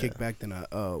rather do a Yeah. kickback than a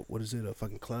what is it? A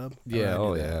fucking club? I'd Yeah, rather do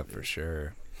oh that. yeah, for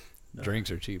sure.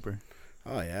 Drinks are cheaper.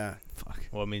 Oh yeah. Fuck.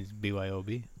 Well, it means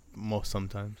BYOB. Most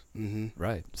sometimes. Mm-hmm.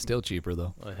 Right. Still cheaper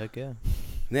though. Oh, heck yeah.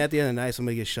 And then at the end of the night,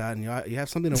 somebody gets shot, and you have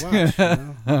something to watch. You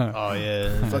know? Oh,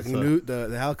 yeah. Fucking the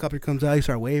helicopter comes out, you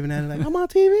start waving at it like I'm on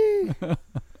TV.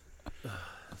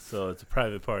 So it's a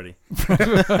private party.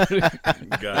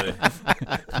 Got it.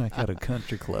 Like at a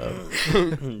country club.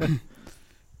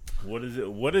 What is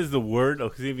it? What is the word? Oh,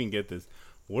 see if you can get this.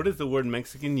 What is the word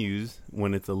Mexican use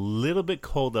when it's a little bit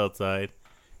cold outside,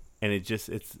 and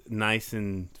it's nice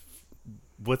and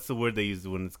what's the word they use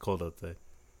when it's cold outside?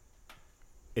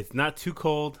 It's not too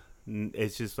cold.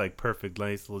 It's just like perfect,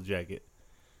 nice little jacket.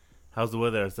 How's the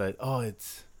weather outside? Oh,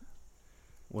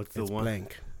 what's the It's one?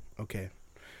 blank. Okay.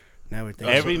 Now we're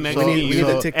thinking. Every So- Mexican, we need uses,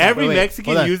 a TikTok. every Wait,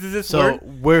 Mexican hold on. uses this So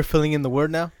word. we're filling in the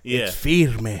word now? Yeah, It's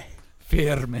firme.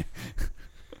 Firme.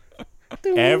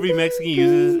 every Mexican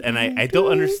uses, and I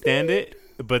don't understand it,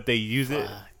 but they use it.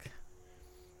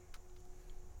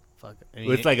 Fuck.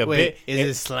 It's like a Wait, bit- Is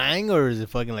it slang or is it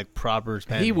fucking like proper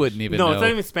Spanish? He wouldn't even No, know. it's not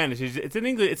even Spanish. It's in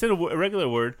English. It's in a regular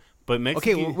word, but Okay,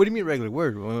 Mexican what do you mean regular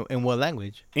word? In what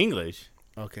language? English.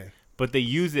 Okay. But they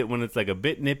use it when it's like a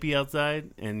bit nippy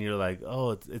outside, and you're like,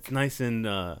 oh, it's nice and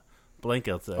blank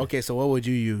outside. Okay. So what would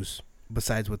you use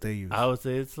besides what they use? I would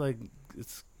say it's like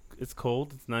it's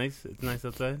cold. It's nice. It's nice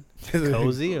outside.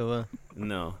 Cozy or what?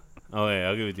 No. Oh yeah,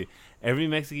 I'll give it to you. Every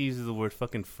Mexican uses the word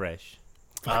fucking fresh.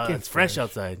 Fucking It's fresh fresh.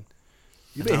 outside.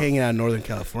 You've been hanging out in Northern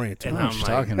California too. And What I'm are you like-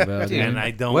 talking about, dude? And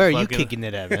I don't. Where are you fucking- kicking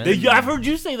it at, man? I've heard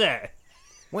you say that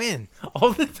When?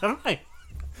 all the time.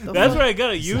 That's where I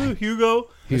got it. You, Hugo.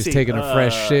 He was See, taking a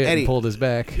fresh shit Eddie. and pulled his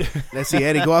back. Let's see,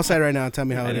 Eddie. Go outside right now and tell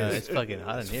me how I it know, is. it's fucking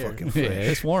hot in It's here. fucking Yeah, fresh.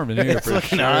 it's warm in here It's for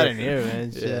fucking sure. hot in here,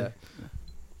 man. Yeah. Shit.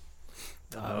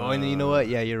 Oh, and you know what?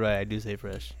 Yeah, you're right. I do say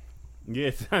fresh.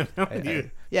 Yes, I'm telling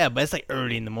you. Yeah, but it's like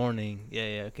early in the morning.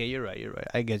 Yeah. Okay, you're right.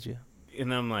 I get you.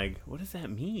 And I'm like, what does that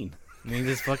mean? I mean,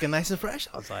 it's fucking nice and fresh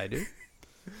outside, dude.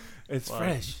 It's Wow.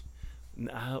 fresh.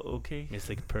 Okay. It's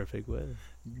like perfect weather.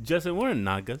 Justin, we're in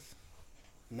Nagas.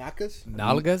 Nakas?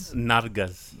 Nalgas?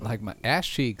 Nagas. Like my ass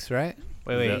cheeks, right?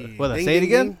 Wait. What? Ding, Say it ding,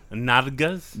 again.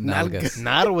 Nagas? Nalgas.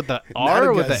 Not with the R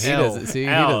or with the Nalgas. He L. doesn't, see, he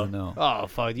L. doesn't know. Oh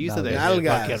fuck! You said that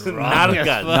Nalgas. shit fucking wrong. Nagas.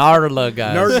 Narla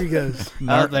guys. Nargas.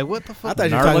 I was like, what the fuck? I thought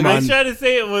you were Gnarly talking I about was trying to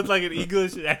say it with like an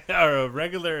English or a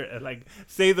regular, like,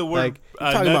 say the word Like,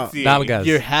 you're talking about enunciate. Nalgas.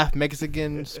 You're half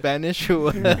Mexican, Spanish, or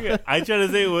what? I try to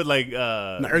say it with like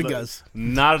Nargas.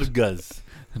 Nargas.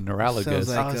 Naralagas. Sounds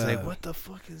like- I was like, uh, what the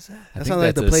fuck is that? I That think sounds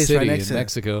like that's the a place right city next in to-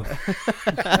 Mexico.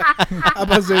 I'm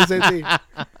about to say the same thing.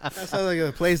 That sounds like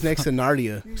a place next to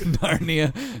Narnia.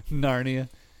 Narnia.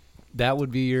 That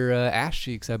would be your ass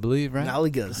cheeks, I believe, right?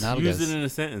 Nalgas. Nalgas. Use it in a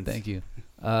sentence. Thank you.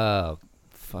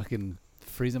 Fucking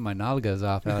freezing my nalgas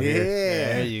off out Yeah. here.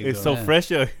 There you It's go. so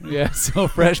fresh. Yeah, so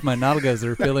fresh. My nalgas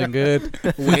are feeling good.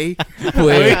 Way.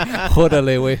 Wait,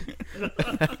 órale, wait.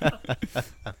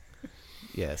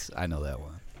 Yes, I know that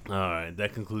one. All right,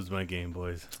 that concludes my game,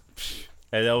 boys.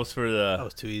 Hey, that was for That the.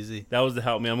 was too easy. That was to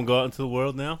help me. I'm gonna go out into the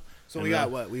world now. So we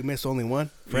got what? We missed only one?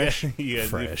 Fresh. Yeah,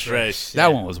 Fresh. fresh.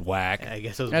 That one was whack. I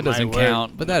guess it was That my doesn't word.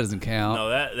 count, but that doesn't count. No,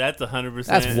 that's 100%.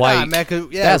 That's white. Nah, man, 'cause-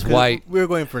 yeah, That's 'cause white. We were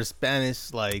going for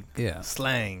Spanish, like Yeah.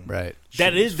 slang. Right.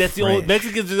 That's the only fresh.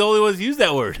 Mexicans are the only ones who use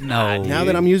that word. No. Now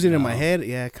that I'm using it in my No. head,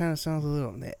 yeah, it kind of sounds a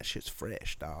little. That shit's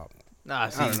fresh, dog. Nah,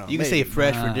 see, I don't know, you can say maybe.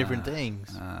 fresh for different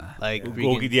things. Like, Okay,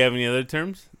 freaking- do you have any other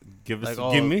terms? Give us, Like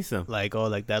all- give me some. like, oh,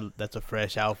 like that. That's a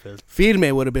fresh outfit.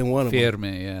 Firme would have been one of them. Firme,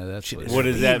 yeah, that's Shit what is it What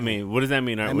is. does that mean? What does that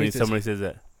mean That when means it's- somebody says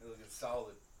that? It's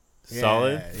solid.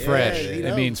 Solid. Yeah, Fresh. he It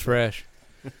knows. means fresh.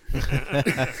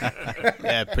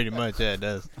 Yeah, pretty much. Yeah, it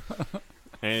does.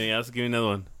 Anything else? Give me another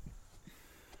one.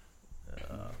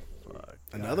 Fuck.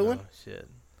 Another one? Shit.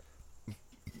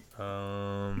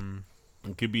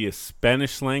 It could be a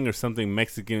Spanish slang or something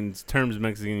terms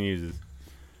Mexican uses.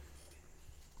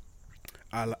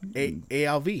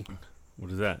 ALV.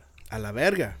 What is that? A la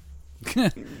verga.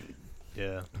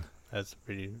 Yeah, that's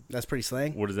pretty. That's pretty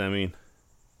slang. What does that mean?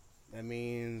 That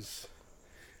means,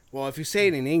 well, if you say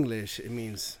it in English, it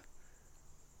means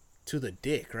to the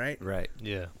dick, right? Right.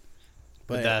 Yeah,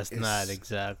 but that's not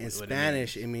exactly. In what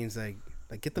Spanish. It It means like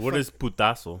get the What fuck. is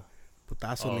putazo?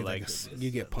 Putazo Oh, means like-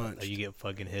 you get punched. you get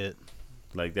fucking hit.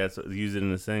 Like that's use it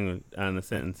in a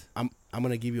sentence. I'm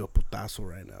gonna give you a putazo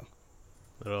right now.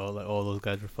 But all those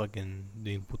guys were fucking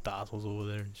doing putazos over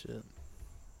there and shit.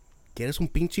 ¿Quieres un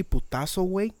pinche putazo,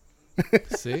 güey?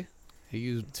 See? He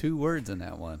used 2 words in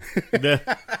that one.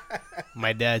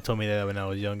 My dad told me that when I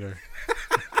was younger.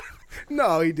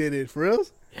 No, he didn't. For real?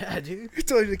 Yeah, dude. He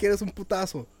told you to quieres un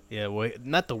putazo. Yeah,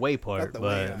 not the way part, Not the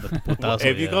but, way, but the putazo.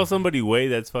 If you yeah. call somebody way,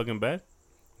 that's fucking bad.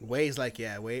 Way's like,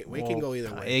 yeah, way can go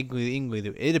either way.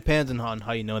 It depends on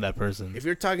how you know that person. If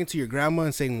you're talking to your grandma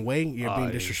and saying way, you're Oh, being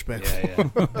yeah,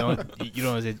 disrespectful. Yeah.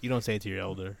 You don't say it to your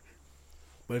elder.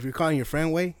 But if you're calling your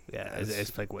friend way, Yeah,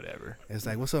 it's like whatever. it's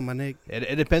like, what's up, my nigga?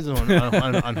 It depends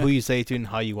on who you say it to and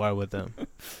how you are with them.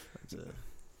 That's it.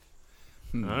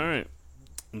 Hmm. All right,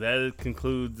 that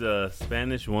concludes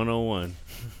Spanish 101.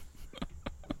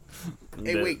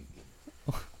 Hey, wait.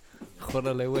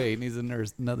 Órale, güey. He needs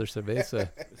another cerveza.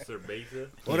 Cerveza.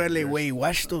 Orale, way,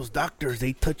 watch those doctors.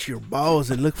 They touch your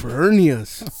balls and look for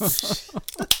hernias.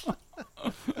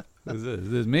 Is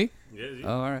this me? Yeah,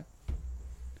 Oh, all right.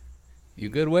 You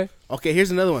good, way? Okay,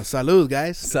 here's another one. Salud,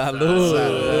 guys. Salud.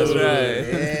 Salud. That's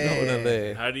right. Yeah.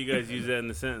 Órale. How do you guys use that in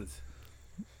the sentence?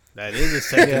 That is a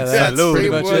sentence. Yeah, that's Salud. pretty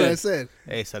Pretty much what it. I said.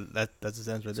 Hey, that's a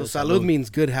sentence right So there. salud means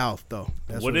good health, though.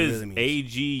 That's What it is really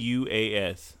means.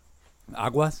 AGUAS?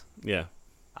 Aguas? Yeah.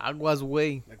 Aguas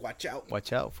way. Like, watch out.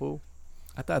 Watch out, fool.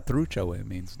 I thought trucha way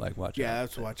means like watch Yeah, out.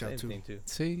 that's watch out, Same too. thing, too.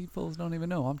 See, you fools don't even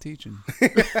know. I'm teaching.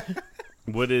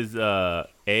 What is A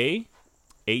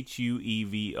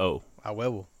HUEVO? A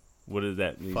huevo. What does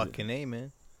that mean? Fucking A,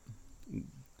 man.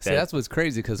 See, that's what's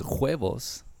crazy because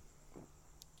huevos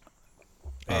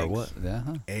are Eggs. what? Yeah,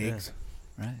 huh? Eggs,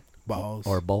 Right. balls,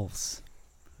 Or balls.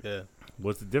 Yeah.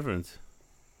 What's the difference?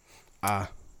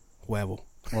 huevo.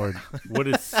 Or What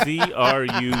is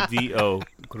CRUDO?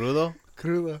 Crudo.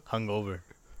 Cruda. Hungover.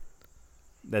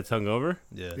 That's hungover?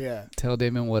 Yeah. Yeah. tell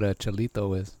Damon what a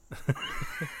chalito is.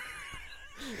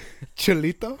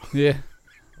 Cholito? Yeah.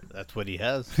 That's what he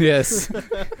has. Yes.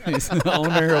 He's the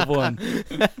owner of one.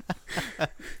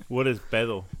 What is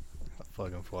pedo? A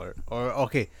fucking fart. Or,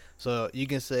 okay, so you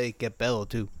can say que pedo,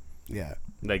 too. Yeah.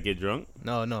 Like get drunk?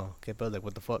 No. Que pedo, like,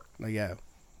 what the fuck? Like, yeah.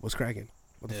 What's cracking?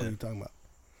 What the fuck Yeah. are you talking about?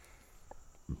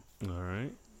 All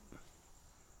right.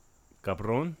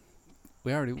 Cabron.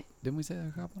 We already didn't we say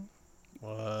that couple?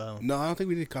 Wow. No, I don't think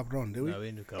we did cabron, did we? No, we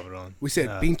didn't do cabron. We said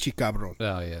pinche cabron.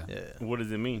 Oh yeah. Yeah. What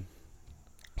does it mean?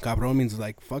 Cabron means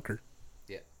like fucker.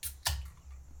 Yeah.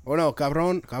 Oh no,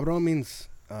 cabron. Cabron means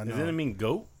Doesn't no. it mean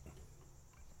goat?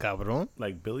 Cabron?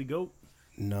 Like Billy Goat?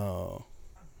 No,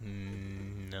 No,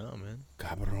 man.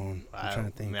 cabron. I'm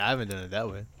trying to think. I haven't done it that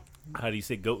way. How do you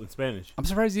say goat in Spanish? I'm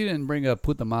surprised you didn't bring up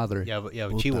puta madre. Yeah, but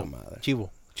Puta chivo. madre. Chivo.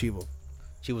 Chivo.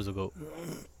 Chivo's a goat.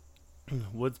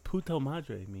 What's puto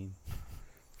madre mean?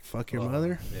 Fuck your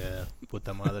mother. Yeah.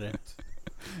 Puta madre.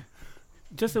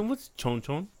 Justin, what's chon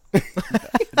chon?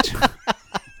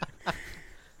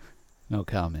 No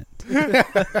comment.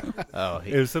 Oh,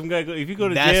 If you go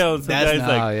to That's- jail and some that's guy's not-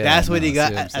 like, Oh, yeah, that's what no, he I got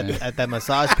see what I'm saying. at that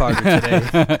massage parlor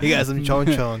today. He got some chon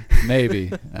chon.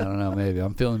 Maybe. I don't know. Maybe.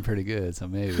 I'm feeling pretty good, so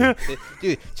maybe.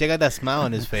 Dude, check out that smile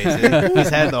on his face. He's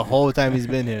had it the whole time he's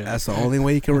been here. That's the only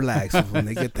way you can relax is when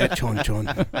they get that chon chon.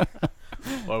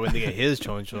 Or when they get his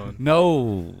chon chon.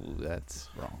 No, that's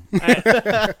wrong.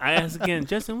 I ask again,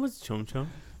 Justin, what's chon chon?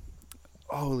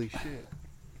 Holy shit.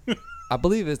 I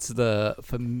believe it's the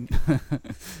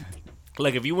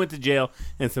Like if you went to jail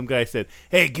and some guy said,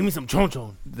 "Hey, give me some chon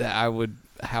chon," that I would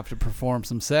have to perform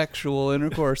some sexual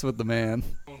intercourse with the man.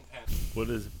 what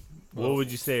would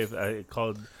you say if I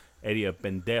called Eddie a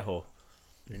pendejo?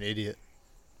 You're an idiot.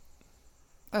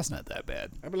 That's not that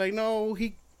bad. I'd be like, no,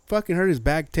 he fucking hurt his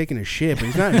back taking a shit, but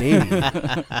he's not an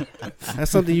idiot.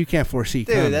 That's something you can't foresee.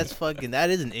 Dude, coming. that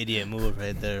is an idiot move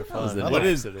right there. was Fuck. an What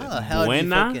is accident. How the hell did you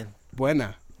Buena? fucking...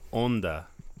 buena. Onda.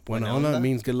 Buena Buena onda onda?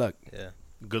 means good luck. Yeah.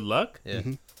 Good luck? Yeah.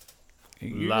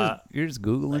 Mhm. You're just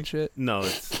Googling shit. No,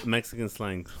 it's Mexican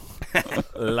slang.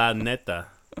 La neta.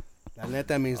 La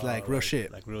neta means like real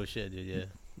shit. Like real shit, dude, yeah.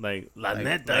 Like la Like-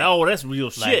 neta. like- Oh, that's real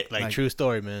shit. Like Like- true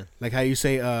story, man. Like how you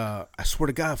say, I swear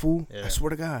to God, fool. Yeah. I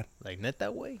swear to God. Like net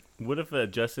that way. What if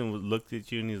Justin looked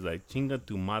at you and he's like, "Chinga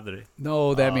tu madre"?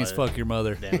 No, that means yeah. fuck your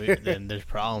mother. Then there's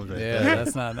problems right Yeah, there.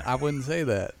 that's not. I wouldn't say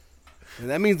that. And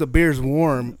that means the beer's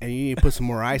warm and you need to put some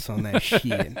more ice on that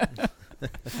shit.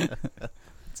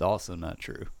 It's also not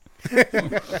true.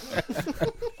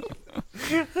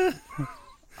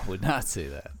 I would not say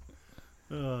that.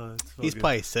 Oh, He's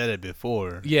probably said it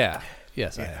before. Yeah.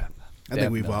 Yes, I Yeah. have. I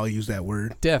think we've Definitely. all used that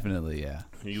word. Definitely, yeah.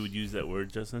 You would use that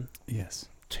word, Justin? Yes.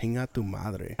 Chinga tu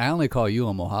madre. I only call you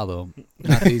a mojado,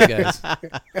 not these guys.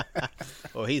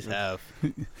 Oh, he's half.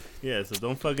 Yeah. So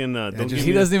don't fucking don't. just- give He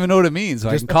me- doesn't even know what it means, so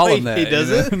I Just- can call him He that. you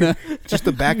doesn't? know? Just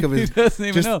the back of He his, doesn't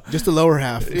even know. just the lower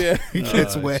half. Yeah. He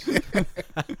gets wet.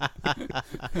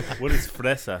 What is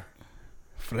fresa?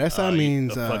 Fresa you-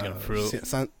 means the fucking fruit.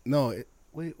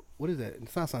 Wait, what is that?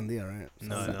 It's not sandia, right?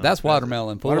 No. That's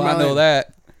watermelon. Fool. I know Watermelon.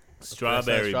 that.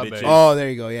 Strawberry, strawberry. bitches. Oh, there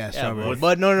you go. Yeah, Yeah, strawberry.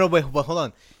 but no, but hold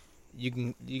on. You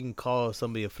can call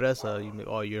somebody a fresa. You make,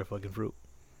 oh, you're a fucking fruit.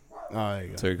 Oh, there you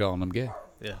go. So you're calling them gay.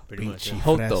 Yeah, pretty much. Pinche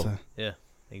Yeah. Joto. fresa. Yeah,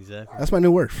 exactly. That's my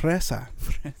new word, fresa.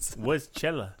 What's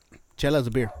chela? Chela's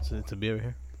a beer. So it's a beer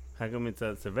here. How come it's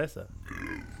a cerveza?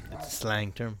 It's a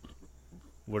slang term.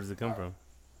 Where does it come from?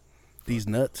 These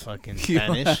nuts. Fucking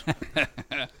Spanish.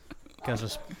 Comes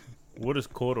from What is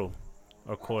coro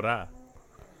or cora?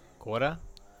 Cora.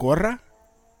 Corra?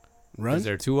 Run? Is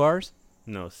there 2 R's?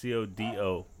 No,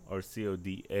 CODO or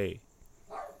CODA.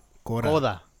 Corra.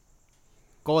 Coda.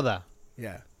 Coda.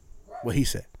 Yeah. What he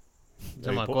said.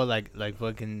 Talking about coda like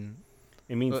fucking.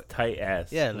 It means What? tight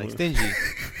ass. Yeah, like stingy.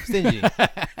 Stingy.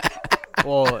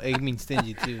 Well, it means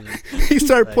stingy too. He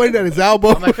started pointing at his elbow.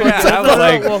 I'm like, Yeah, I was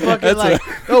like, well, fucking like,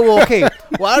 oh, well, okay.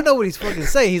 Well, I don't know what he's fucking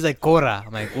saying. He's like, Cora.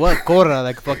 I'm like, what? Cora?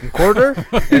 Like fucking quarter?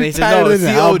 And he said, no, Tighter it's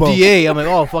than the elbow. CODA. I'm like,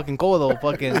 oh, fucking Coda.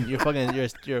 Fucking, you're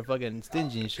fucking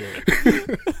stingy and shit.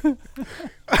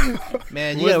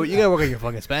 Man, you gotta work on your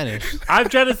fucking Spanish. I'm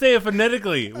trying to say it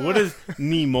phonetically. What is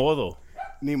ni modo?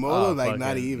 Ni Oh, modo, like fucking-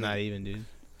 not even. Not even, dude.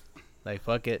 Like,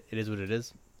 fuck it. It is what it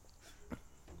is.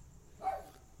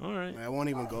 All right. I won't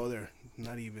even go there.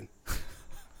 Not even.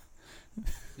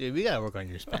 Dude, we gotta work on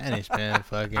your Spanish, man.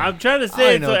 Fucking. I'm trying to I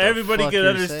say it know so what the everybody fuck can you're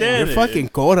understand saying. You're it. fucking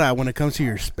Cora when it comes to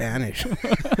your Spanish.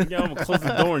 Yeah, I'm gonna close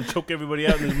the door and choke everybody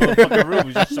out in this motherfucking room.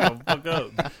 You just shut the fuck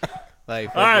up.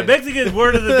 like, All right, fucking- Mexican's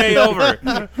word of the day over.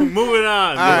 Moving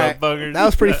on, All right. motherfuckers. That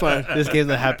was pretty fun. This game's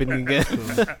not happening again.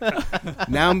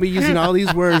 Now I'm gonna be using all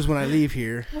these words when I leave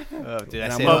here. Oh, dude, And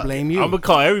I I'm say, gonna it blame you. I'm gonna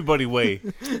call everybody way.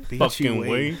 Pinche Fucking way.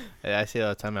 way. I say it all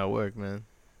the time at work, man.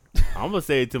 I'm gonna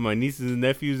say it to my nieces and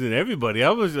nephews and everybody.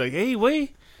 I was like, hey,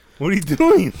 way. What are you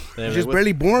doing? You're just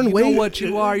barely born. You Wait. know what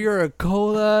you are? You're a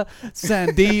cola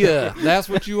sandia. That's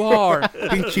what you are.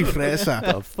 Pinche fresa.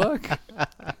 The fuck?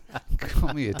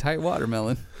 Call me a tight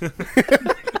watermelon.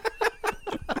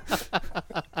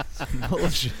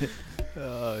 Bullshit.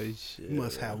 Oh shit. You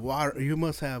must have water. You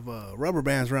must have rubber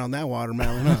bands around that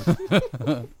watermelon,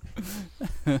 huh?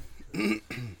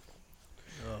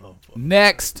 Oh, fuck.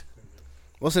 Next.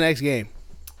 What's the next game?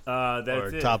 That's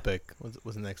Or it. topic.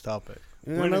 What's the next topic?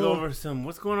 You We're got gonna another go one? over some.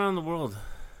 What's going on in the world?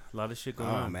 A lot of shit going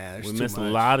Oh, on. man, there's we too missed a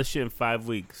much. lot of shit in 5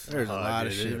 weeks. There's a lot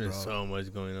of dude, shit, There's bro. so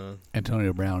much going on.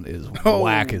 Antonio Brown is Oh.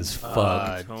 whack as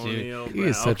fuck. Antonio He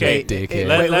is Brown. such okay. a dickhead. Hey,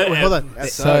 Let- wait, hold on.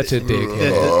 That's Such a Does, dickhead.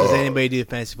 does anybody do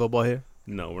fantasy football here?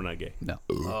 No, we're not gay. No.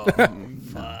 Oh, fuck.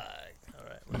 All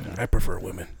right. I prefer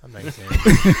women. I'm not saying.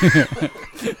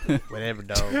 Whatever,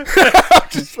 dog. I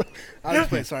just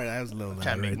play. Sorry, that was a little loud.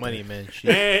 Trying to make right money, man.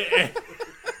 Shit. Hey, hey.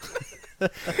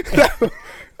 there.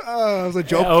 Oh, it was a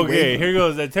joke. Okay, here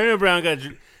goes. Antonio Brown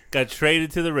got traded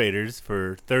to the Raiders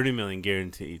for $30 million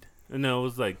guaranteed. No, it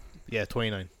was like Yeah,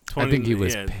 29. 20. I think he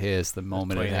was yeah. pissed the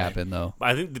moment it 29. happened, though.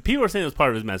 I think the people are saying it was part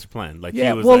of his master plan. Like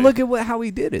Yeah, he was well, like, look at how he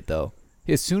did it, though.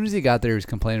 As soon as he got there, he was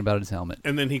complaining about his helmet.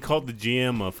 and then he called the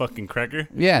GM a fucking cracker.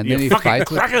 Yeah, and You then he fucking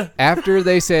fights with... cracker. After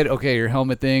they said, okay, your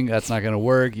helmet thing, that's not going to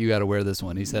work. You got to wear this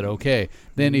one. He said, okay.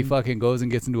 Then he fucking goes and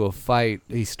gets into a fight.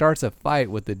 He starts a fight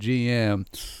with the GM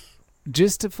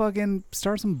just to fucking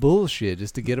start some bullshit,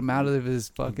 just to get him out of his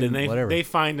fucking Then whatever. they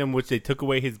fined him, which they took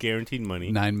away his guaranteed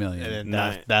money. $9 million. And then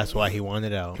Nah. that's why he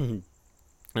wanted out. And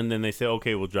then they said,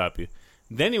 okay, we'll drop you.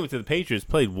 Then he went to the Patriots,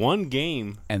 played one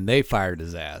game, And they fired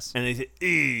his ass. and they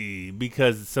said,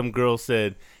 because some girl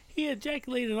said, he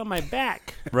ejaculated on my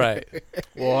back. Right.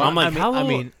 Well, I'm like, I mean, how- I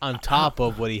mean, on top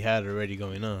of what he had already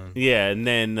going on. Yeah, and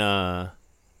then, and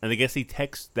I guess he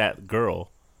texts that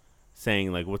girl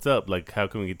saying, like, what's up? Like, how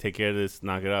can we take care of this?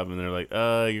 Knock it up. And they're like,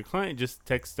 your client just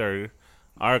texted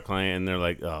our client, and they're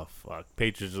like, oh, fuck.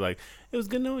 Patriots are like, it was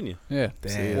good knowing you. Yeah.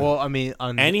 Damn. See ya. Well, I mean,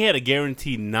 on And he had a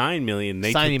guaranteed $9 million.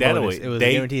 They signing took that bonus, away. it was a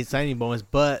They guaranteed signing bonus,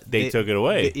 but they took it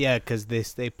away. Yeah, because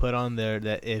they put on there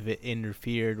that if it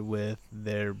interfered with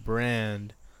their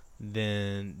brand,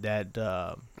 then that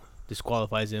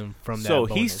disqualifies him from that. So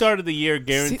he bonus. started the year See,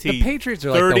 guaranteed the Patriots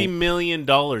are like $30 the,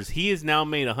 million. He has now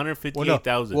made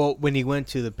 $158,000. Well, when he went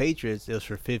to the Patriots, it was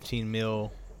for 15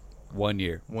 mil 1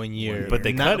 year. 1 year, But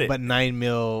they Not- cut it. But 9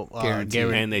 mil Guaranteed.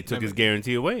 and they took his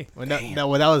guarantee away. Well, that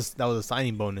was a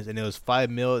signing bonus, and it was 5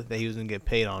 mil that he was gonna get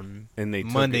paid on And they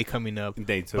took Monday it. coming up.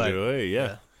 They took But- it away,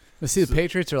 yeah. But see, the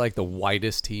Patriots are like the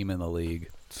whitest team in the league.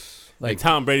 Like Like,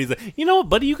 Tom Brady's like, you know what,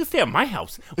 buddy, you can stay at my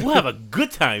house. We'll have a good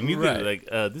time. You Right. can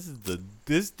like,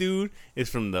 this dude is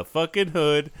from the fucking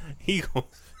hood. He goes,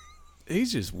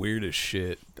 he's just weird as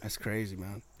shit. That's crazy,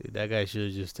 man. Dude, that guy should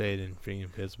have just stayed in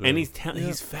freaking Pittsburgh. and he's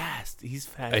fast. He's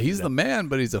fast. He's the man,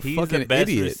 but he's a He's fucking the best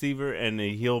idiot. receiver, and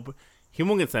he won't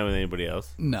get signed with anybody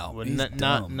else. No, Well, he's not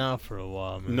dumb. not for a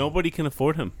while, man. Nobody can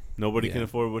afford him. Nobody Yeah. can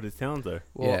afford what his talents are.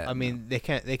 Well, Yeah, I mean, they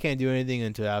can't do anything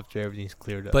until after everything's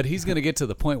cleared up. But he's gonna get to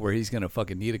the point where he's gonna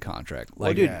fucking need a contract, Well,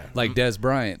 like dude, like Des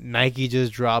Bryant. Nike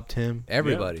just dropped him.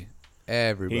 Everybody.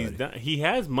 He's done, he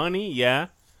has money, yeah,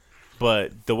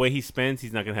 but the way he spends,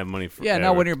 he's not gonna have money for. Yeah,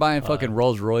 now when you're buying fucking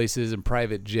Rolls Royces and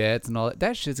private jets and all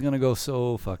that shit's gonna go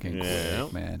so fucking Yeah.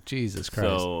 quick, man. Jesus Christ.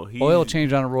 So he Oil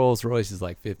change on a Rolls Royce is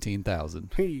like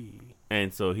 15,000.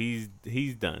 and so he's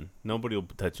done. Nobody will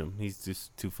touch him. He's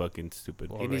just too fucking stupid.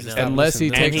 Well, He needs right to now- stop Unless he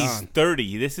listening And to takes- he's John.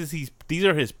 30. These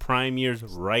are his prime years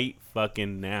right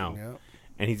fucking now, Yep.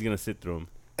 and he's gonna sit through them.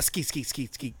 Ski, ski, ski,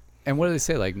 ski. And what do they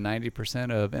say? Like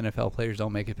 90% of NFL players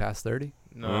don't make it past 30?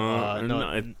 No,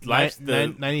 life's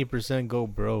the- 90% go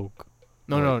broke.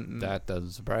 No, That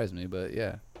doesn't surprise me, but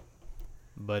yeah.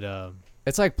 But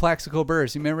It's like Plaxico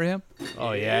Burress. You remember him?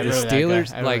 oh yeah, I The remember that guy.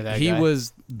 Steelers, I remember like that he guy.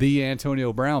 was the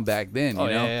Antonio Brown back then, you Oh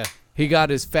know? yeah. He got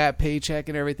his fat paycheck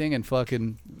and everything and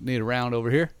fucking need a round over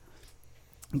here.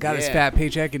 Got his Yeah. fat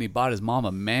paycheck and he bought his mom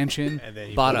a mansion, And then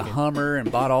he bought a fucking- Hummer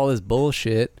and bought all this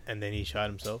bullshit. And then he shot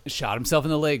himself. Shot himself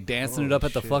in the leg, dancing it Holy up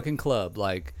at the shit. fucking club.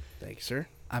 Like, Thank you, sir.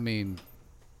 I mean,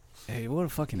 hey, what a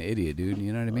fucking idiot, dude.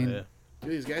 You know what I Oh, mean? yeah.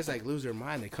 Dude, these guys like lose their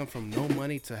mind. They come from no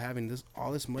money to having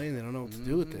all this money. And they don't know what to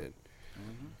do with it.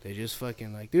 They just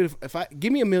fucking like, dude. If I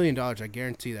give me $1 million, I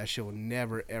guarantee that shit will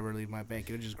never ever leave my bank.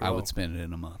 It'll just grow. I would spend it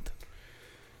in a month.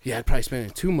 Yeah, I'd probably spend it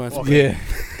in 2 months. Yeah.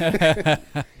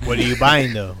 What are you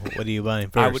buying though? What are you buying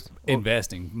first? I would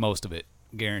investing most of it.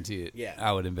 Guarantee it. Yeah.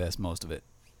 I would invest most of it.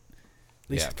 At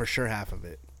least Yeah. for sure half of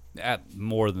it. At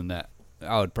more than that.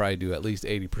 I would probably do at least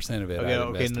 80% of it. Okay, I'd okay,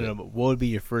 invest no, it. but what would be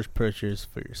your first purchase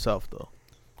for yourself though?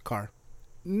 Car.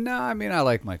 No, I mean, I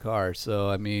like my car. So,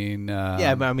 I mean.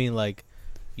 Yeah, but I mean, like,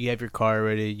 you have your car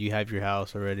already, you have your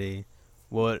house already.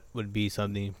 What would be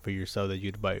something for yourself that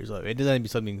you'd buy yourself? It doesn't have to be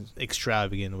something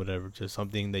extravagant or whatever, just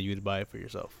something that you'd buy for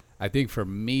yourself. I think for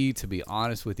me, to be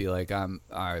honest with you, like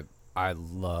I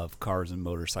love cars and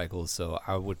motorcycles, so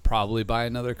I would probably buy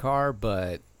another car.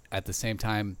 But at the same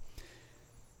time,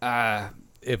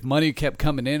 if money kept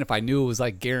coming in, if I knew it was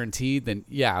like guaranteed, then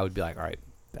yeah, I would be like, all right,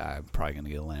 I'm probably gonna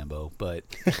get a Lambo. But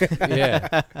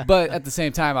yeah, but at the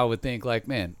same time, I would think like,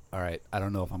 man, all right, I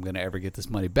don't know if I'm gonna ever get this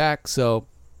money back, so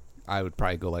I would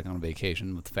probably go like on a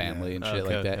vacation with family and shit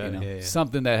like that. You know,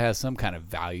 something that has some kind of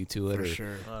value to it, For or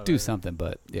sure. do something.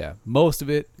 But yeah, most of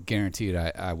it guaranteed,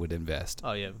 I would invest.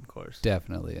 Oh yeah, of course.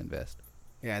 Definitely invest.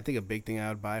 Yeah, I think a big thing I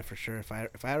would buy for sure if I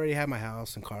already had my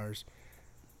house and cars,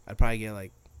 I'd probably get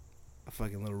like a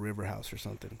fucking little river house or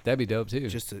something. That'd be dope too.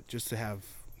 Just to have.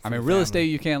 I for mean, the real family. estate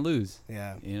you can't lose.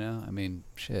 Yeah, You know, I mean,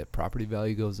 shit, property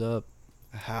value goes up.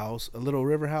 a house, a little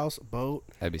river house, a boat,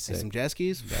 That'd be and sick. some jet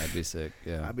skis. That'd be sick.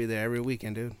 Yeah, I'd be there every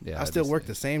weekend, dude. Yeah, I that'd still be work sick.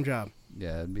 the same job.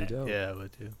 yeah, that'd be dope. Yeah, I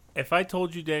would too. If I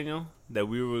told you, Daniel, that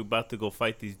we were about to go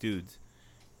fight these dudes,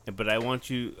 but I want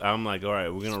you, I'm like, all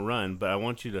right, we're gonna run, but I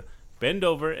want you to bend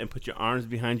over and put your arms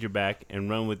behind your back and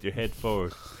run with your head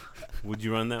forward. Would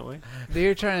you run that way?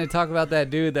 You're trying to talk about that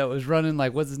dude that was running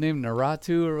like what's his name,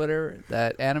 Naruto or whatever,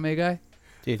 that anime guy.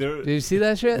 There- Did you see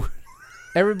that shit?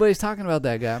 Everybody's talking about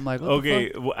that guy. I'm like, what the okay,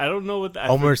 fuck? well, I don't know what the,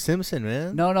 Homer Simpson,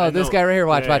 man. No, I this know. guy right here.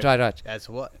 Watch, Yeah. watch. That's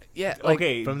what. Yeah, like,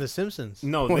 okay, From The Simpsons.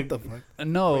 no, What the fuck?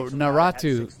 no,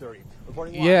 Naruto.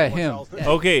 Yeah, him.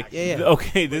 okay, Yeah, yeah.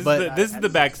 okay. This But- is the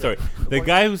backstory. The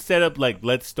guy who set up like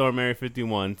Let's Storm Area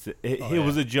 51, it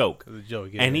was a joke, It was a joke.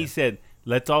 Yeah, and yeah. he said,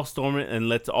 "Let's all storm it and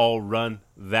let's all run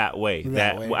that way."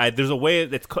 That way. There's a way.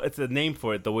 It's a name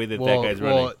for it. The way that well, guy's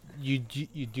well, running.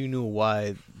 you do know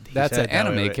why? he That's said an it that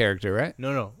way, anime right? character, right?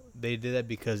 No, they did that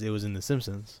because it was in The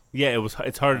Simpsons. Yeah,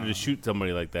 it's harder to shoot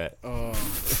somebody like that. Oh,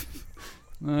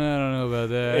 I don't know about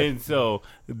that. And so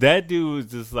that dude was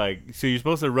just like, so you're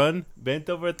supposed to run bent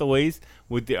over at the waist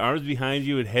with the arms behind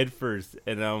you and head first.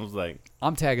 And I was like,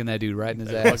 I'm tagging that dude right in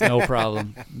his ass. No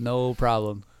problem. No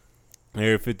problem.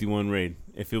 Area 51 raid.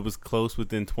 If it was close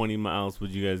within 20 miles,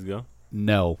 would you guys go?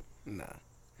 No. nah.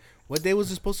 What day was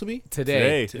it supposed to be?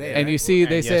 Today. Today, And right? you see,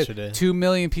 they And said yesterday. 2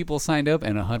 million people signed up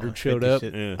and 100 showed up.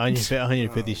 Yeah.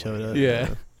 150 showed up.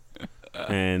 Yeah.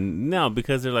 And no,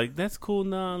 because they're like, that's cool,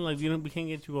 no, like, we can't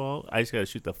get you all. I just got to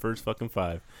shoot the first fucking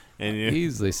 5. And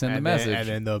Easily send a And message. and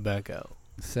then they'll back out.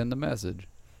 Send a message.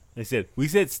 they said, we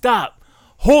said, stop,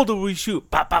 hold or we shoot.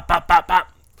 Pop, pop, pop, pop,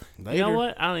 pop. Later. You know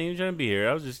what? I don't even trying to be here.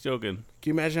 I was just joking. Can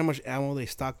you imagine how much ammo they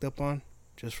stocked up on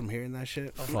just from hearing that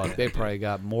shit? Fuck, they probably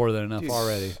got more than enough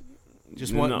already.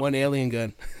 Just No. one alien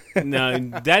gun. No,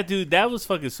 that dude, that was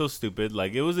fucking so stupid.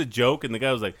 Like, it was a joke, and the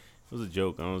guy was like, it was a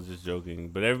joke. I was just joking.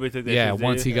 But everybody took that Yeah, shit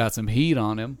once he serious. got some heat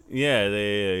on him. Yeah,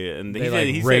 and They, he said,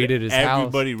 like, he raided said his house.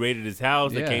 everybody raided his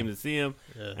house that Yeah. came to see him,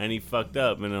 Yeah. and he fucked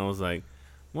up. And I was like,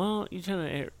 well, you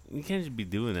can't just be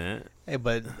doing that. Hey,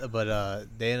 but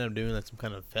they ended up doing like some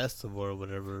kind of festival or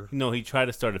whatever. No, he tried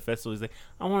to start a festival. He's like,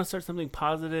 I want to start something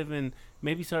positive and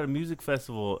maybe start a music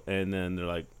festival. And then they're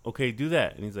like, okay, do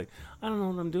that. And he's like, I don't know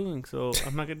what I'm doing, so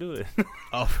I'm not gonna do it.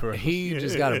 Oh, for real? He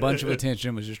just got a bunch of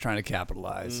attention, was just trying to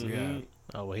capitalize. Mhm.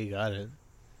 Oh, well, he got it.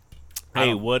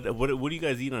 Hey, what do you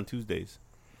guys eat on Tuesdays?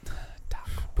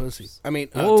 Pussy. I mean,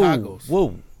 Whoa, tacos.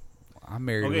 whoa. I'm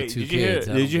married Okay, with 2 did you hear? kids.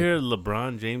 I Did don't you get- hear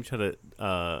LeBron James try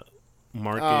to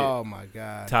market Oh my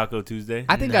god. Taco Tuesday?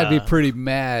 I think I'd be Nah. pretty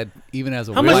mad even as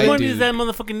a How white much money dude. does that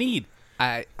motherfucker need?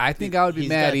 I think I would be He's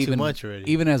mad got too even much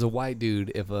already. even as a white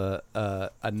dude if a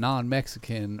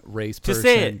non-Mexican race Just person.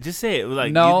 say it. Just say it.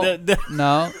 Like No. the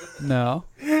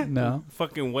no.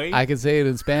 fucking way. I can say it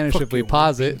in Spanish if we Fucking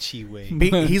pause it. Pinchy way.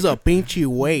 He's a pinchy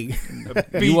way.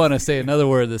 You want to say another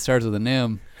word that starts with an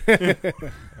M. But-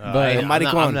 I'm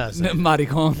not saying.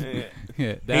 Maricon.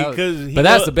 Yeah, Because but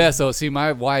that's the best though. See,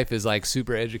 my wife is like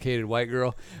super educated white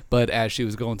girl, but as she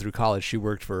was going through college, she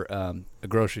worked for a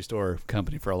grocery store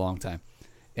company for a long time,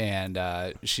 and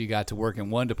she got to work in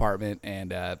one department,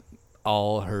 and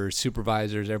all her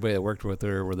supervisors, everybody that worked with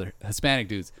her, were the Hispanic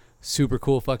dudes, super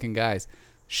cool fucking guys.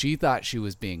 She thought she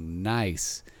was being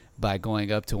nice by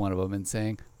going up to one of them and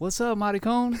saying, "What's up,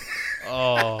 maricon?"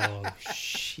 Oh,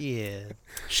 shit.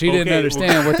 She didn't Okay,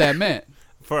 understand what that meant.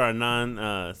 For our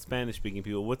non-Spanish speaking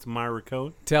people, what's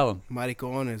maricon? Tell him.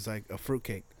 Maricon is like a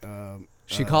fruitcake.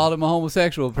 She called him a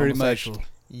homosexual, pretty much. homosexual.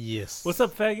 Yes. What's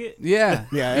up, faggot? Yeah.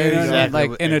 Yeah, You know what I mean? exactly.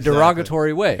 Like in a Exactly.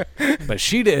 derogatory way. But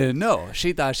she didn't know.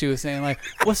 She thought she was saying like,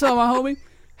 "What's up, my homie?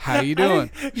 How you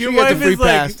doing?" Your She got the wife free is like,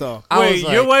 pass, though. I wait,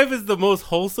 was your like- wife is the most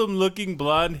wholesome looking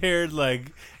blonde haired,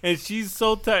 like, and she's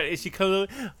so tired. And she comes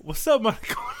up, "What's up,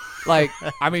 maricon?" Like,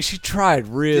 I mean, she tried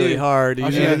really Dude, hard. You know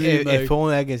what I mean? if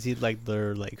only I can see like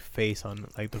their like face on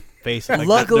like the face, like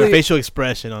Luckily- their facial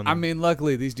expression on. I them. mean,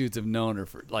 luckily these dudes have known her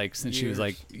for like since she was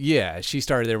like, yeah, she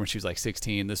started there when she was like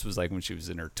 16. This was like when she was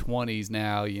in her 20s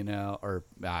now, you know, or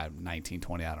 19,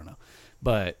 20, I don't know.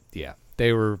 But yeah,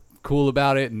 they were cool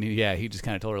about it, and yeah, he just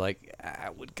kind of told her like, I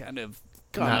would kind of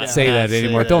not say that say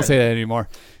anymore. that. Don't say that anymore.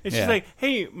 And Yeah. she's like,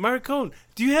 "Hey, Marcone,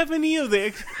 do you have any of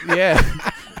the?" Yeah.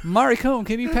 Maricone,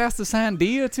 can you pass the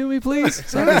sandia to me, please?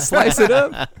 So I can slice it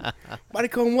up.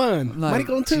 Maricon 1, Like,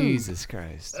 Maricon 2. Jesus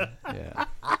Christ. Yeah.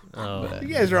 Oh.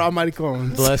 You guys are all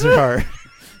Maricones. Bless her heart.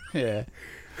 Yeah.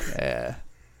 Yeah.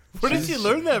 Where did she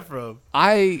learn that from?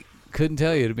 I couldn't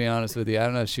tell you, to be honest with you. I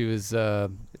don't know if she was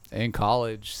in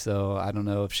college, so I don't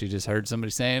know if she just heard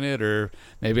somebody saying it, or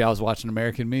maybe I was watching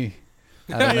American Me.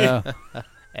 I don't know.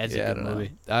 That's Yeah, I a don't good know.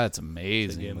 movie. That's an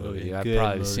amazing It's a good movie. movie. I've Good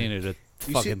probably movie. seen it a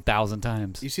see- fucking 1,000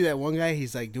 times. You see that one guy?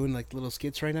 He's like doing like little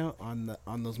skits right now on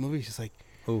those movies. He's like,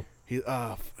 Who? He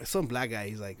some black guy.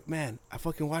 He's like, man, I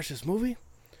fucking watched this movie,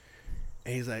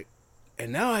 and he's like,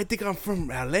 and now I think I'm from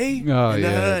LA. Oh, And,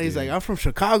 yeah, he's dude. like, I'm from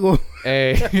Chicago.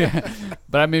 Hey, yeah.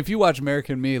 But I mean, if you watch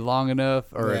American Me long enough,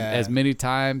 or Yeah. as many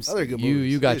times, Other good you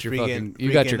movies. got Dude, your freaking- fucking,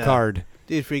 you got your freaking, card.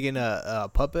 Dude,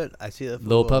 freaking puppet. I see that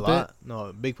Lil fool a Puppet? lot.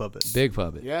 No, big puppet. Big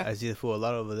puppet. Yeah, I see the fool a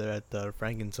lot over there at the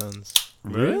Frankensons.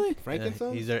 Really?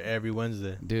 Frankenstein. He's there every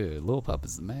Wednesday. Dude, Lil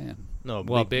Puppet's the man. No,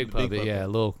 Well, Big Puppet, yeah.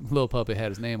 Lil Puppet had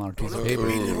his name on a piece of paper.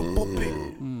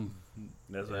 Mm.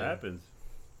 That's what happens.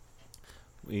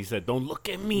 He said, "Don't look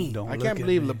at me." Don't I look can't at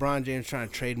believe me. LeBron James trying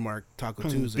to trademark Taco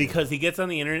Tuesday Because he gets on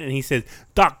the internet and he says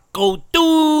Taco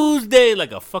Tuesday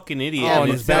like a fucking idiot. oh, in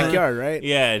And his it's- backyard, right?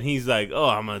 Yeah, and he's like, "Oh,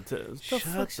 I'm gonna shut the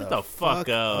the fuck fuck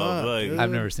up." up, Like, dude.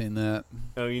 I've never seen that.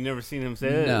 oh, you never seen him say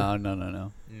it? No.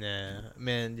 Nah,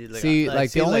 man. Dude, like, See,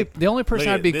 like the only person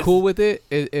look I'd at be this- cool with it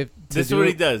if to This is do what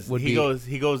he it does. would He be-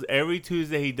 goes every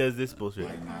Tuesday. He does this bullshit.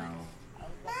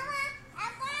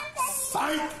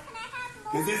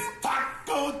 This is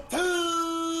Taco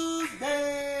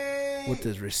Tuesday. With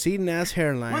his receding ass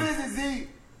hairline. What is it, Z?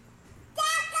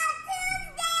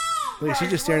 Look, she's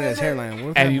just staring at his hairline. What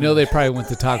if And that- you know they probably went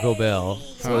to Taco Bell,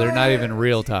 so they're not even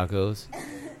real tacos.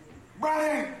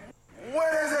 Brian,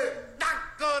 what is it?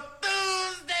 Taco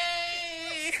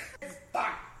Tuesday. It's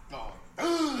Taco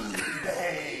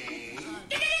Tuesday.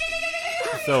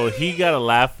 So he got a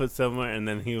laugh at somewhere, and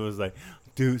then he was like,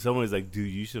 "Dude," someone was like,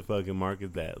 "Dude, you should fucking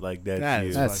market that. Like that's That you."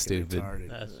 is That's fucking stupid.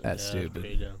 retarded. That's stupid.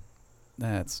 pretty dumb.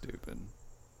 That's stupid.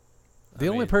 The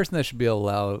only person that should be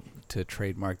allowed to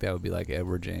trademark that would be like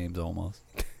Edward James almost.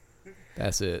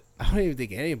 That's it. I don't even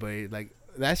think anybody like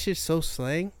that's just so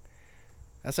slang.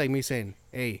 That's like me saying,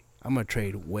 "Hey, I'm gonna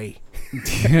trade way. You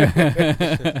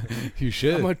I'm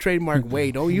should. gonna trademark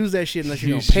way. Don't use that shit unless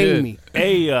you're You gonna pay should. me."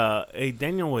 Hey,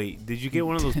 Daniel, wait, did you get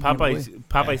one of those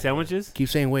Popeye sandwiches? Keep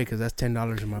saying way because that's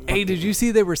 $10 in my pocket. Hey, did you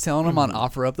see they were selling them on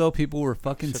OfferUp though? People were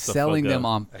fucking Shut the selling fuck them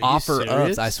up. on Are you OfferUps.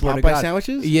 serious? I swear to Popeye God.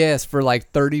 sandwiches? Yes, for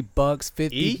like $30, $50.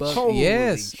 Each? Holy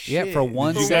Yes. Yeah, for shit.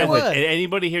 one Did you guys, sandwich. what? did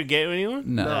anybody here get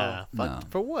anyone? No. Nah, No. fuck,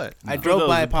 for what? I For drove those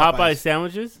by Popeye Popeyes.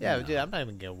 sandwiches? Yeah, dude, I'm not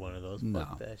even getting one of those. No.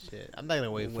 Fuck that shit. I'm not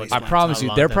gonna wait. Waste I my promise time. you,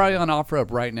 Long they're time. probably on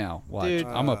OfferUp right now. Watch. Dude,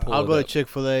 I'm gonna pull I'll it go to up.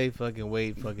 Chick-fil-A. Fucking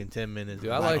wait. Fucking 10 minutes.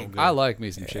 Dude, I'm good. I like me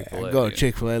some Chick-fil-A. I go to dude.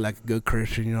 Chick-fil-A like a good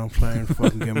Christian, you know what I'm saying?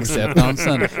 Fucking get me Except on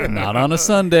Sunday. Not on a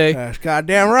Sunday. That's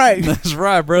goddamn right. That's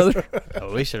right, brother.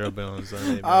 Oh, we should have been on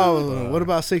Sunday. Oh, what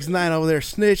about 6ix9ine over there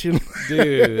snitching?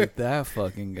 Dude, that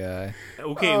fucking guy.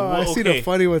 Okay, Oh, I well, seen okay. a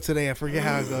funny one today. I forget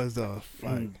how it goes though.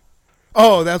 Fuck.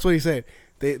 Oh, that's what he said.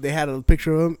 They had a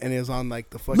picture of him and it was on like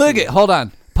the fucking. Look it. Hold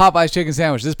on. Popeye's chicken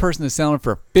sandwich. This person is selling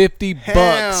for $50.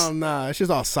 Hell nah, it's just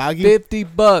all soggy.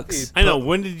 $50. I know.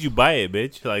 When did you buy it,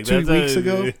 bitch? Like 2 that's weeks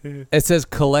ago? It says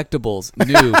collectibles,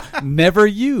 new, never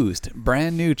used,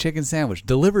 brand new chicken sandwich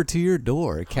delivered to your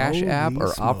door. Cash Holy app or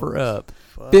smokes. offer up.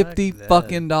 Fuck $50 that.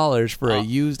 fucking dollars for a I'll-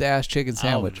 used ass chicken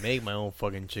sandwich. I'll make my own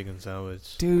fucking chicken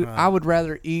sandwich. Dude, I would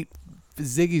rather eat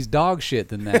Ziggy's dog shit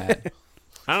than that.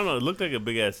 I don't know. It looked like a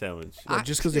big ass sandwich. What,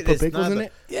 just because they Dude, put it's pickles not in the-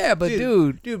 it? Yeah, but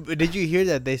dude, Dude, but did you hear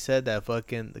that they said that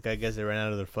fucking, like, I guess they ran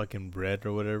out of their fucking bread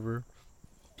or whatever?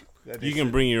 You can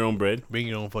bring your own bread. Bring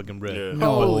your own fucking bread. Yeah.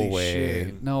 no Holy way.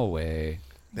 shit. No way.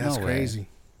 That's No way. crazy.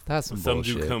 That's some Some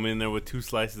bullshit. dude come in there with 2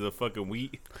 slices of fucking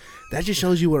wheat. That just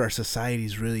shows you what our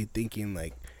society's really thinking.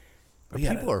 Like, we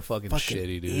got People are fucking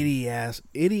shitty, dude.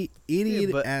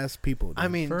 Idiot but- ass people. Dude. I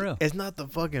mean, For real. it's not the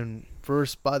fucking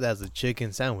first spot that has a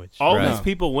chicken sandwich. All Right. these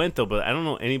people went though, but I don't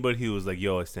know anybody who was like,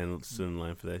 "Yo, I stood in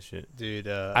line for that shit." Dude,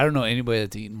 I don't know anybody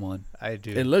that's eaten one. I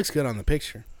do. it looks good on the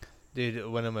picture. Dude,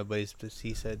 one of my buddies,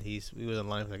 he said he was in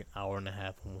line for like an hour and a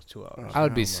half, almost 2 hours. I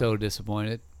would be Hell no. so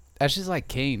disappointed. That's just like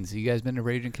Cane's. You guys been to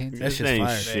Raging Cane's? That's This just ain't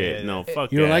fire. shit. Yeah, No, yeah.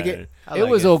 fuck You don't yeah. like it? I It like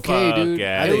was okay, Fuck dude.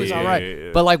 outta It was all right.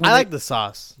 here. But like when I like the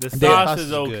sauce. The They- sauce They-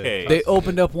 is okay. they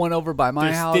opened up one over by my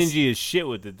They're house. stingy as shit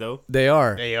with it though. They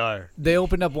are. They are. They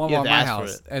opened up one You by have to my ask for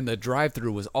house, it. and the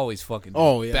drive-through was always fucking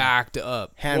Oh, yeah. backed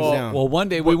up. Hands well, down. Well, one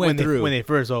day we went through. When they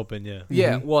first opened, yeah.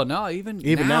 Yeah, well, no, even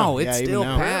Even now, now. it's Yeah, even still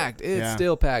now. packed. It's Yeah.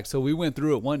 still packed. So we went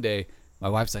through it one day. My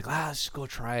wife's like, let's just go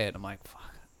try it. I'm like, fuck,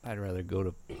 I'd rather go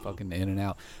to fucking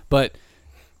In-N-Out. But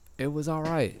it was all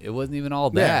right. It wasn't even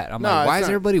all Yeah. that. I'm No, like, it's why is not.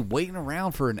 everybody waiting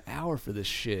around for an hour for this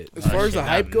shit? As far as the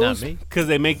hype goes, me. Because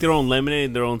they make their own lemonade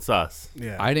and their own sauce.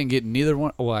 yeah. I didn't get neither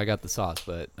one. Well, I got the sauce,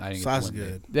 but I didn't Sauce get the is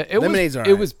lemonade. good. Yeah, It Lemonade's was, all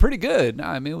it right. was pretty good. No,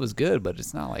 I mean, it was good, but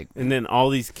it's not like And then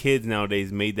all these kids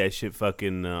nowadays made that shit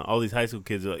fucking. All these high school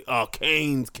kids are like, oh,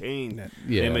 Cane's. yeah.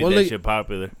 They made Well, that look- shit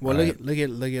popular. Well, Right. look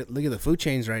at the food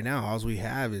chains right now. All we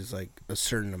have is like a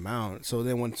certain amount. So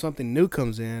then when something new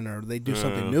comes in or they do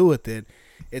something new with it,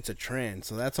 it's a trend.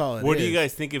 So that's all it is. What do you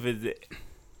guys think of it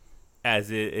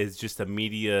as it is just a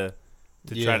media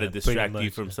to try Yeah, to pretty distract you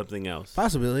much, from yeah. something else?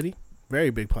 Possibility, very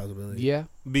big possibility. Yeah.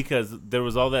 Because there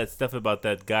was all that stuff about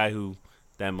that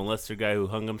molester guy who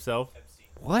hung himself,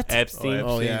 What? Epstein.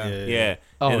 Oh, yeah. Yeah.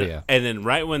 Oh, and, yeah. And then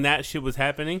right when that shit was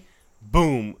happening,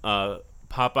 boom,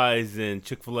 Popeyes and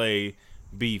Chick-fil-A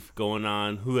beef going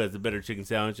on. Who has the better chicken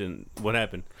sandwich and what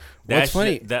happened? What's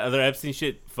funny- That other Epstein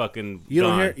shit fucking You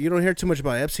don't gone. hear too much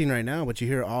about Epstein right now, but you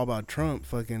hear all about Trump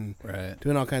fucking Right.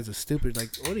 doing all kinds of stupid. Like,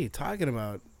 what are you talking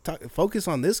about? Focus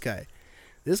on this guy.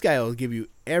 This guy will give you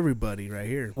everybody right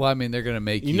here. Well, I mean, they're gonna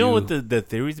make you. You know what the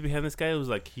theories behind this guy? It was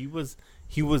like he was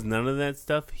none of that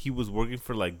stuff. He was working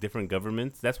for like different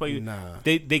governments. That's why Nah.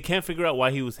 they can't figure out why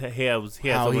he had How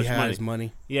so he much has money.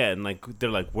 money. Yeah, and like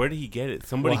they're like, where did he get it?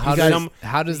 Somebody Well, how he- does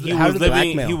how does he how was did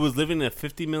living blackmail. he was living in a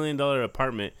 $50 million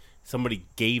apartment. Somebody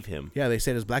gave him Yeah, they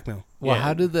said it's blackmail. well yeah.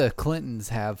 how did the Clintons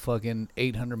have fucking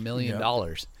 $800 million?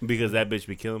 because that bitch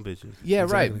be killing bitches. Yeah,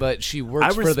 Exactly. right. But she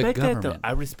works for the respect that though. government.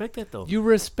 I respect that though. You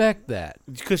respect that?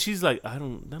 Because she's like, that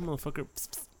motherfucker.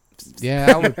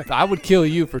 Yeah, I would kill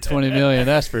you for $20 million.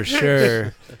 That's for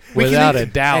sure, without a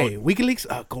doubt. Hey,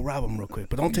 WikiLeaks, go rob him real quick,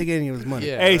 but don't take any of his money.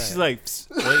 Yeah, Hey, right. she's like,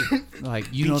 wait. Like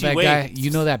you know Beachy that way. guy. You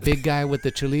know that big guy with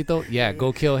the chilito? Yeah,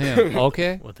 go kill him.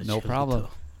 Okay, With the no chilito. problem.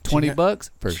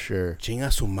 $20 for sure.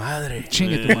 Chinga su madre.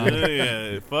 Chinga tu madre.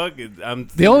 Yeah, fuck it.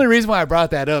 The only reason why I brought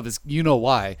that up is you know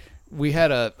why. We had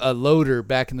a loader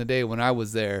back in the day when I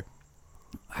was there.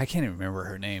 I can't even remember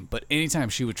her name, but anytime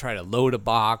she would try to load a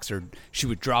box or she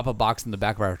would drop a box in the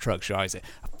back of our truck, she'd always say,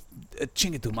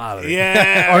 "Chinga tu madre."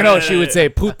 Yeah. Or no, she would say,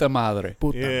 "Puta madre."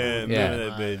 Puta Yeah, madre. Yeah. none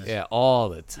of that bitch. Yeah, all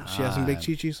the time. She has some big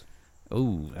chichis.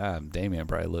 Ooh, Damien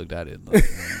probably looked at it. Look.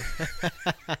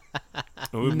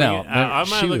 No, I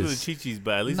might she look at the was- chichis,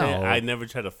 but at least No. I never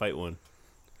try to fight one.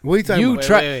 What are you talking You about?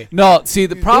 try. wait. No, see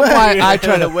the problem why I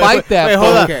try to fight that. Wait, hold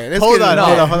fool- on. Okay, let's hold get on, it-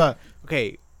 hold no. on, hold on.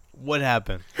 Okay, what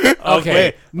happened?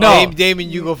 Okay, no, Damon,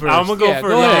 you go first. I'm gonna go Yeah, first.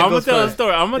 go ahead. I'm gonna Goes tell the first.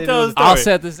 story. I'm gonna Then tell it the was- story. I'll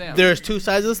set this down. There's two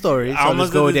sides of the story, so I'm let's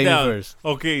gonna go set with this Damon down. first.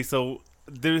 Okay, so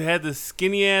they had this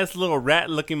skinny ass little rat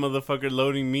looking motherfucker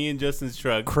loading me and Justin's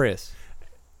truck. Chris.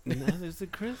 No, there's a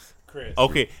Chris.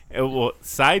 Okay, well,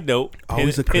 side note,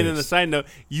 Always a pin in the Chris. side note,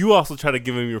 you also try to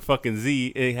give him your fucking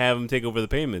Z and have him take over the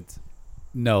payments.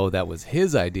 No, that was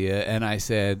his idea, and I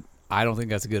said I don't think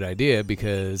that's a good idea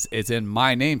because it's in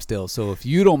my name still. So if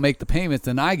you don't make the payments,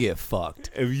 then I get fucked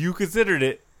If you considered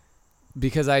it,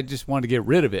 because I just wanted to get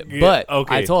rid of it. Yeah, But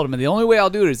okay. I told him, and the only way I'll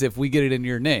do it is if we get it in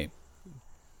your name.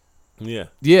 yeah.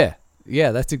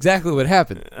 Yeah, that's exactly what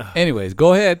happened. Anyways,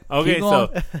 go ahead. Okay, Keep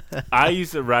going. so I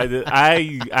used to ride it.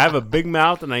 I have a big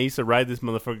mouth, and I used to ride this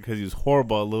motherfucker because he was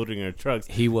horrible at loading our trucks.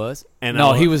 He was. And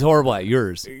No, I he wa- was horrible at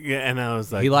yours. Yeah, and I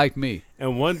was like, He liked me.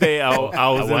 and one day I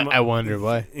was in my, I wonder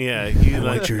why. yeah, he I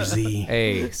like. want your Z.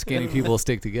 Hey, skinny people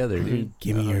stick together, dude.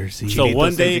 Give me your Z. So need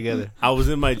one those things day together. I was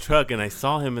in my truck and I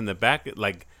saw him in the back,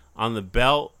 like on the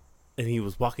belt, and he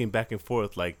was walking back and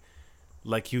forth,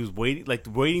 like he was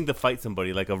waiting to fight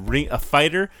somebody, like a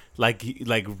fighter, like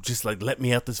just like let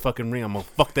me out this fucking ring, I'm gonna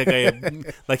fuck that guy up.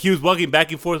 Like he was walking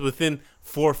back and forth within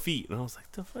 4 feet, and I was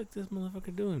like, the fuck this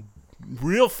motherfucker doing?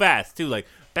 Real fast too, like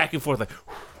back and forth, like.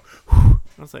 I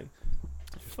was like,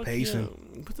 fuck Pacing.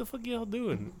 yeah, what the fuck y'all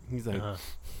doing? He's like, Uh-huh.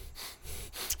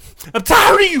 I'm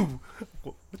tired of you.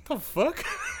 What the fuck?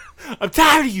 I'm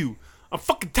tired of you. I'm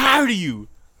fucking tired of you.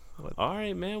 All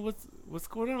right, man. What's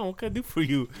going on? What can I do for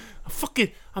you? I'm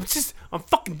fucking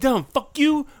done. Fuck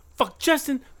you. Fuck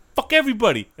Justin. Fuck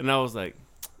everybody. And I was like,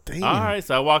 Damn. all right.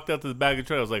 So I walked out to the back of the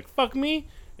truck. I was like, fuck me.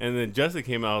 And then Justin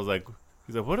came out. I was like,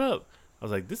 he's like, what up? I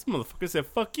was like, this motherfucker said,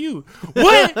 fuck you.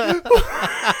 What?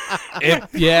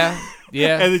 Yeah.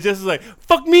 Yeah. And then Justin's like,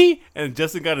 fuck me. And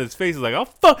Justin got in his face. He's like, I'll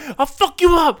fuck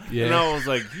you up. Yeah. And I was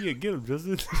like, yeah, get him,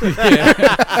 Justin.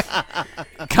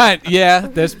 Yeah,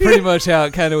 that's pretty much how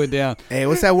it kind of went down. Hey,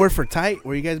 what's that word for tight?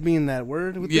 Were you guys being that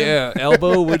word with them? Yeah,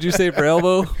 elbow. What'd you say for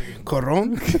elbow?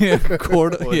 Coron? Yeah,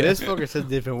 quarter. Well, Yeah. this fucker says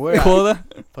different word. Quarter.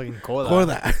 Fucking cola.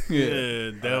 Corda.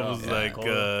 Yeah, that was like,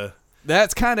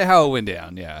 That's kind of how it went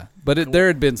down, yeah. But there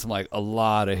had been some like a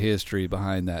lot of history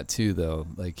behind that too, though.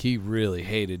 Like he really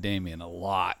hated Damien a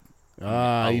lot.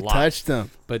 Ah, A you lot. touched him.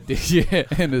 But yeah,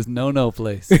 in his no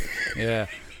place. Yeah,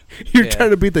 You're Yeah. trying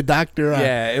to beat the doctor up.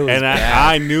 yeah, it was and bad.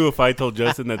 I knew if I told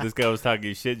Justin that this guy was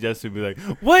talking shit, Justin would be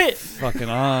like, what? Fucking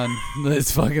on.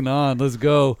 Let's fucking on. Let's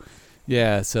go.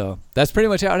 Yeah, so that's pretty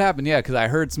much how it happened. Yeah, because I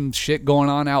heard some shit going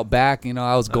on out back. You know,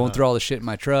 I was going through all the shit in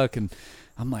my truck, and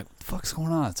I'm like, what the fuck's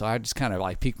going on? So I just kind of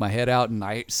like peeked my head out, and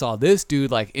I saw this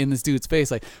dude like in this dude's face,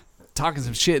 like talking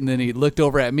some shit, and then he looked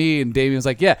over at me, and Damien was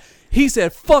like, yeah. He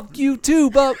said, fuck you too,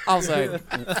 bub. I was like,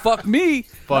 fuck me.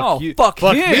 Fuck no, you. fuck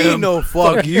Fuck him. me, no,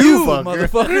 fuck you, fucker.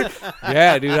 motherfucker.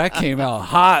 Yeah, dude, I came out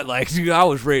hot. Like, dude, I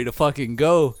was ready to fucking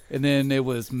go. And then it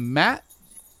was Matt,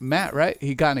 right?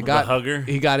 He kind of got the hugger?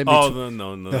 He got in Oh, between.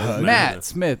 no. Matt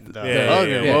Smith. Yeah,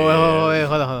 Hugger. yeah, Wait,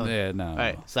 hold on. Yeah, no. All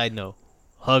right, side note.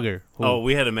 Hugger. Who? Oh,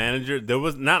 we had a manager. There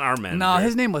was not our manager. No,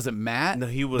 his name wasn't Matt. No,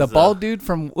 he was, the bald dude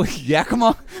from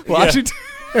Yakima, Washington.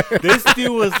 This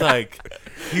dude was like,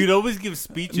 he'd always give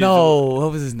speeches. No,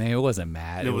 what was his name? It wasn't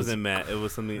Matt. It wasn't Matt. It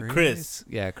was something. Chris.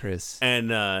 Yeah, Chris.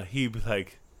 And he'd be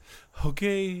like,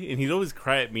 okay. And he'd always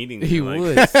cry at meetings. He and,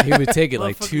 like, would. He would take it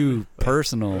like Motherfucker. too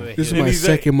personal. This is and my he's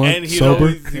second like, month and he'd sober.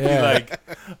 always he'd be like,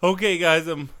 okay, guys,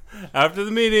 after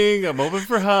the meeting, I'm open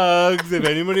for hugs. If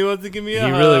anybody wants to give me a He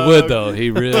hug. really would, though. He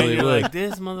And really you're would. like,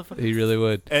 this motherfucker. He really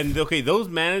would. And okay, those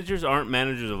managers aren't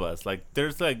managers of us. Like,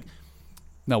 there's like,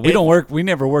 No, we If- don't work. We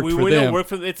never worked for we them. don't work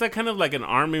for. It's like kind of like an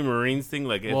Army Marines thing.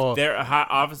 Like if Well- they're a hot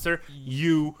officer,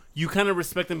 you kind of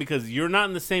respect them because you're not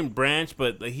in the same branch,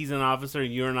 but like, he's an officer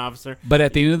and you're an officer. But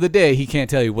at the end of the day, he can't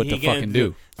tell you what He to can't fucking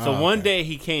do. So one day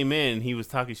he came in, he was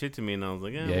talking shit to me, and I was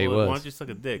like, Yeah, he why was. don't you suck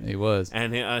a dick? He was.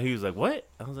 And he was like, what?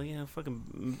 I was like, yeah,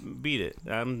 fucking beat it.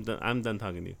 I'm done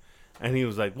talking to you. And he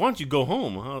was like, why don't you go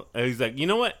home? And he's like, you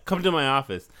know what? Come to my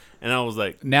office. And I was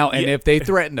like, Now, and yeah. if they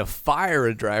threaten to fire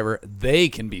a driver, they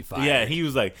can be fired. Yeah,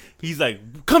 he's like,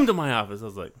 come to my office. I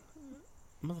was like,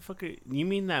 motherfucker, you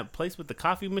mean that place with the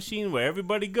coffee machine where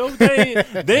everybody goes? They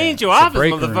ain't your office,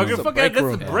 break room. motherfucker. It's a Fuck break that's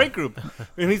room. the break room.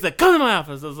 And he's like, come to my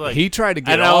office. I was like, he tried to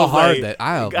get and I all was hard like- that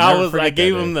I'll I never was, I forget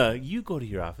gave that him day. you go to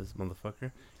your office,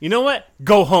 motherfucker. You know what?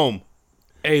 Go home.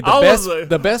 Hey, I was like-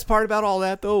 the best part about all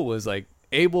that though was like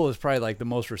Abel is probably like the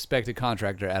most respected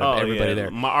contractor out of everybody there.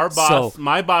 Our boss, So-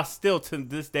 my boss, still to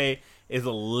this day is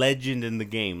a legend in the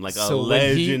game, like a So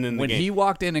legend in the when game. he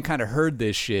walked in and kind of heard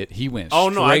this shit, he went Oh,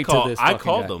 straight no, I to called- this I fucking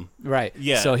called guy. him. Right.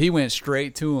 Yeah. So he went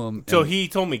straight to him. So and- he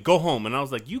told me, go home. And I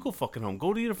was like, you go fucking home.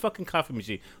 Go to your fucking coffee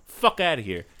machine. Fuck out of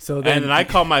here. So and then- then I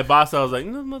called my boss. I was like,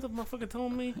 no, motherfucker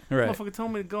told me. Right. Motherfucker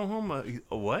told me to go home.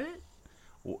 What?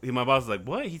 My boss was like,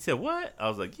 what? He said, what? I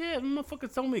was like, yeah,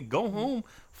 motherfucker told me to go home.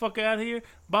 Fuck out of here.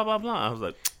 Blah, blah, blah. I was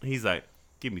like, he's like,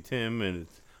 give me 10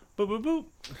 minutes. Boop, boop, boop.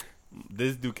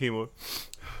 This dude came over.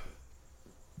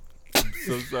 I'm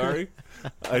so sorry.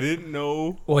 I didn't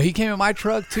know. Well, he came in my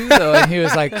truck too, though, and he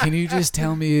was like, "Can you just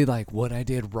tell me like what I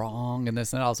did wrong?" And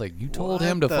this and that. I was like, "You told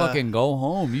him to fucking go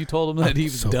home. You told him that he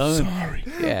was done." Sorry.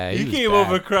 Yeah, He was came bad.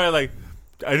 over crying like,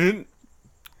 I didn't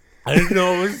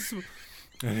know it was.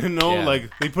 I didn't know. Yeah.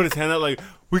 Like they put his hand out like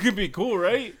we could be cool,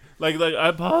 right? Like I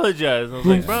apologize. I was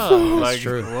like, bro, like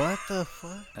true. What the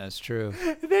fuck? That's true.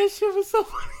 that shit was so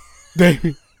funny.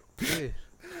 Damien,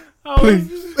 I was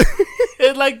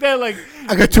it like that, like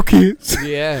I got 2 kids.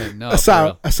 Yeah, no. a for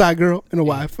side real. girl and a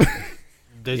wife.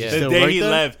 Does Yeah. he the still day work he there?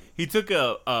 left. He took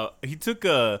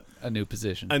a A new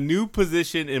position. new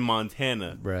position in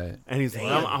Montana. Right. And he's like,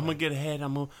 I'm gonna get ahead.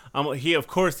 He of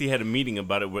course he had a meeting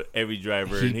about it with every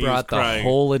driver, and He he brought was crying. the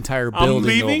whole entire I'm building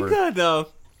leaving. over. God, no.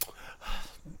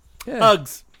 Yeah.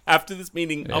 Hugs after this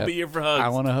meeting. I'll Yeah. be here for hugs. I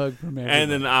want a hug from everyone.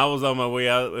 And then I was on my way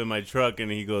out in my truck,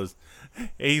 and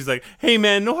he's like, "Hey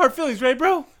man, no hard feelings, right,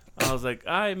 bro?" I was like,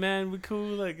 "All right, man, we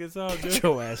cool. Like it's all good." Get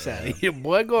your ass out of here,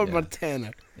 boy. Go to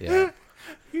Montana. yeah.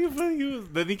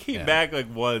 Then he came Yeah. back like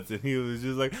once, and he was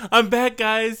just like, "I'm back,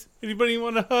 guys. Anybody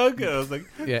want a hug?" And I was like,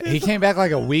 Yeah, he came back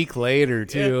like a week later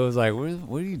too. Yeah. I was like,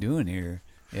 "What are you doing here?"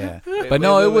 Yeah, but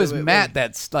no, it was Matt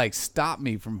that like stopped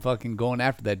me from fucking going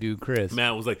after that dude, Chris.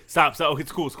 Matt was like, "Stop. Okay,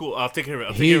 it's cool. I'll take care of it.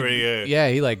 I'll take He, care of it. yeah,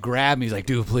 he like grabbed me. He's like,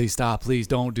 "Dude, please stop. Please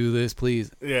don't do this.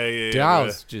 Please." Yeah. Dude, Yeah, I bro.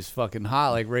 was just fucking hot,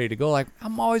 like ready to go. Like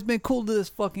I'm always been cool to this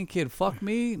fucking kid. Fuck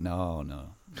me. No.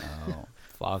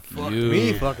 Fuck Fuck you.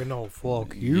 me, fucking no,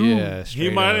 fuck you. Yeah, He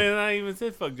straight might up. have not even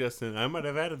said fuck Justin. I might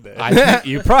have added that. I think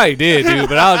you probably did, dude.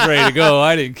 But I was ready to go.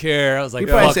 I didn't care. I was like, He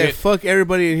probably fuck said, it. "Fuck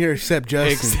everybody in here except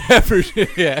Justin." Except for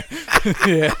yeah,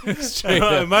 yeah. Straight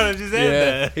I up. might have just added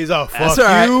Yeah. that. He's all, That's fuck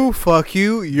all right. you, fuck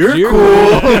you, you're You're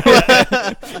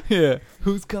cool. Yeah.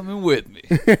 Who's coming with me?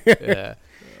 Yeah.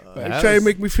 Like, trying to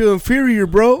make me feel inferior,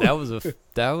 bro. That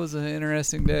was an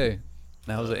interesting day.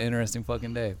 That was an interesting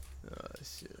fucking day. Oh,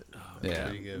 shit. Yeah.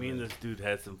 Pretty good, Me and man. this dude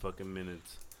had some fucking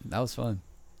minutes. That was fun.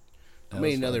 I That made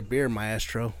was another fun. beer,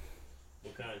 Maestro.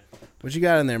 What kind? What you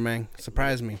got in there, man?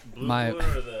 Surprise me. Blue My- Moon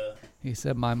or the... He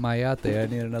said, "My mayate, I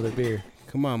need another beer."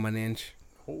 Come on, my ninja.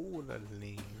 Holy.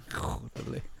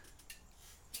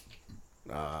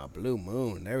 Blue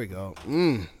Moon. There we go.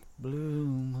 Blue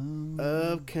moon.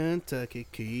 Of Kentucky,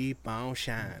 keep on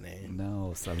shining.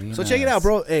 No, Salinas. So check it out,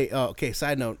 bro. Hey, okay,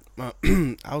 side note.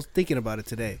 I was thinking about it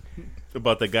today.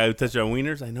 About the guy who touched our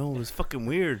wieners? I know, it was fucking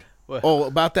weird. Oh,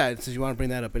 about that, since you want to bring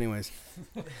that up anyways.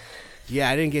 Yeah,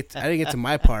 I didn't get to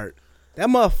my part. That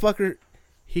motherfucker,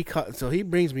 so he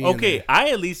brings me in Okay, there. I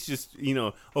at least just,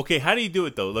 okay, how do you do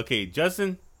it, though? Okay,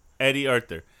 Justin, Eddie,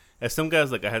 Arthur. If some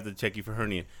guy's like, I have to check you for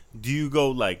hernia, do you go,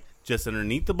 like, just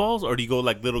underneath the balls, or do you go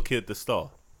like little kid at the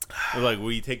stall? Or like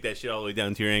where you take that shit all the way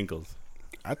down to your ankles?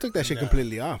 I took that shit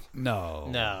completely off. No.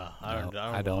 No, I don't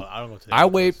go to the I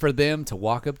wait ankles. for them to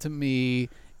walk up to me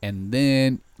and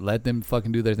then let them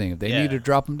fucking do their thing. If they Yeah. need to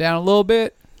drop them down a little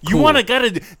bit, You cool.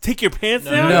 gotta take your pants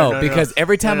No, down? No, no, because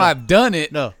every time No, no. I've done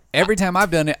it, No. every time I've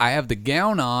done it, I have the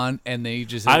gown on, and they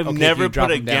just. I've okay, never you drop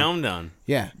put a them down. gown on.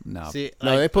 Yeah. No, See,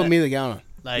 No, they put me the gown on.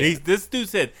 Like, This dude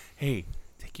said, "Hey,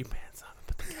 take your pants off." and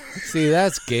put the gown on." see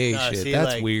that's gay No, shit. see,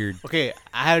 That's like- weird. okay,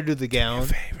 I had to do the gown,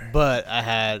 but I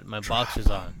had my boxers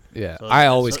on. Yeah, So- I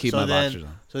always so- keep so my then- boxers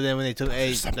on. So then when they took,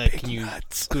 hey, Some like, big can you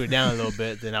nuts. scoot it down a little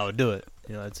bit? Then I would do it.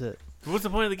 That's it. What's the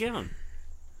point of the gown?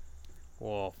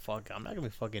 Well, fuck, I'm not gonna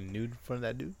be fucking nude in front of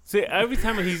that dude. See, every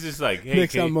time he's just like, "Hey,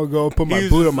 Next can time you-" I'm gonna go put my he's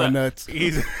boot just on my like- nuts.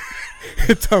 He's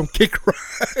Tell him kick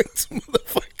rocks,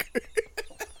 motherfucker.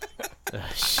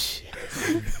 Shit.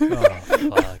 Oh,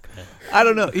 fuck, man. I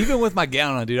don't know. Even with my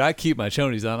gown on, dude, I keep my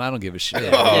chonies on. I don't give a shit. Yeah,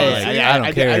 Like, yeah, I don't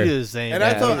I care. do the same. And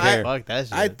I Yeah, thought don't care. fuck that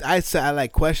shit. I said I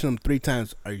like questioned him 3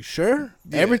 times. Are you sure?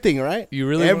 Everything, right? You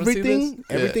really wanna see everything, this?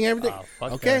 everything, everything. Oh,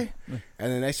 fuck Okay.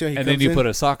 And then next year he and comes then you in, put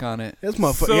a sock on it. this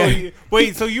motherfucker. so yeah.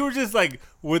 wait. So you were just like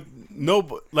with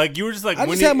no, like you were just like I just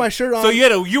Winnie- had my shirt on. So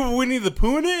you were Winnie the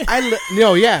Pooh in it?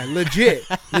 No, yeah, legit.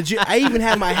 I even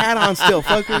had my hat on still,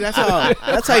 fucker.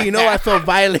 That's how you know I felt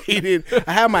violated.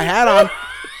 I have my hat on,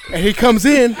 and he comes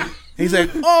in. He's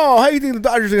like, "Oh, how you think the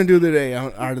Dodgers are gonna do today?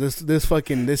 Or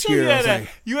this year?" I was like,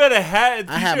 You had a hat, and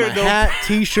I had t-shirt, my no- hat,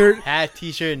 T-shirt, Hat,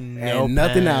 t-shirt, no and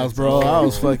nothing else, pants. bro. I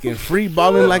was fucking free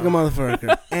balling like a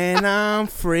motherfucker, and I'm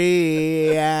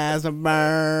free as a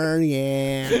bird.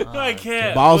 Yeah, I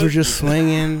can't. balls were just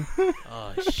swinging.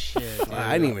 Oh shit! dude.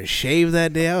 I didn't even shave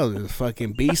that day. I was in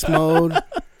fucking beast mode.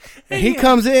 And he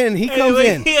comes in. He comes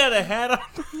in. He had a hat on.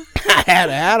 I had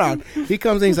a hat on. He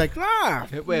comes in. He's like,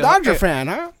 Wait, Dodger okay. fan,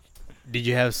 huh? Did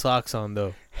you have socks on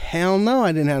though? Hell no,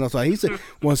 I didn't have no socks. He said,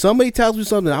 when somebody tells me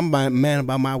something, I'm a man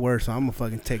about my word, so I'm gonna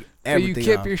fucking take But you everything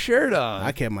kept off. your shirt on.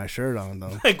 I kept my shirt on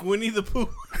though. Like Winnie the Pooh.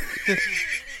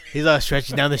 He's all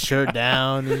stretching down the shirt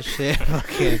down and shit.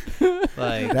 Fucking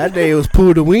like That day it was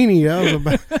Pooh the Weenie.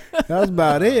 That was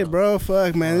about it, bro.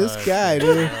 Fuck, man, this guy,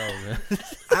 dude. man.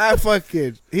 I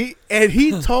fucking he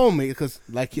told me because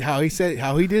like how he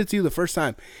did it to you the first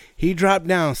time. He dropped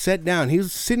down, sat down. He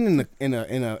was sitting in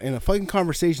a fucking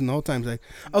conversation the whole time. He's like,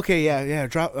 okay, yeah,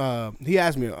 drop. He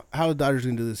asked me how the Dodgers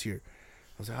gonna do this year.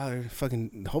 I was like, oh, they're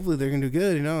fucking. Hopefully they're gonna do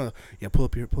good, you know. Yeah, pull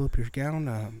up your gown.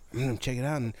 I'm gonna check it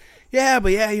out.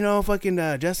 And fucking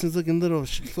Justin's looking a little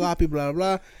sloppy, blah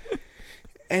blah.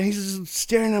 And he's just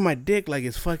staring at my dick like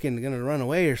it's fucking gonna run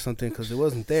away or something because it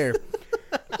wasn't there.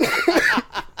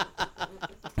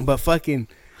 But fucking,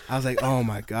 I was like, oh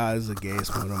my god, this is the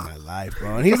gayest moment of my life,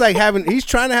 bro. And he's like he's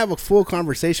trying to have a full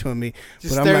conversation with me,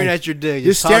 Just but staring I'm like, at your dick.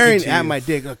 just talking staring to at you. my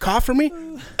dick. Cough for me?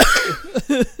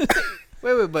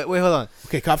 Wait, hold on.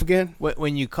 Okay, cough again.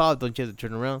 When you cough, don't you have to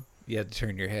turn around? You had to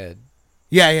turn your head.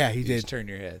 Yeah, he You just did. turn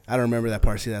your head. I don't remember that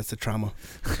part. See, that's the trauma.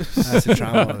 That's the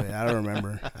trauma of it. I don't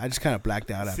remember. I just kind of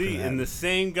blacked out after See, that. and the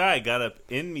same guy got up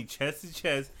in me, chest to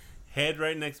chest, head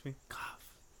right next to me. Cough.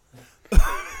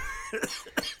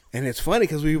 And it's funny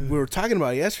because we were talking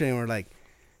about it yesterday, and we're like,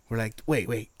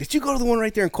 wait, did you go to the one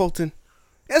right there in Colton?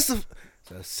 That's the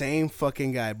same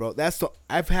fucking guy, bro.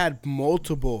 I've had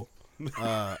multiple,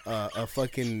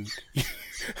 fucking,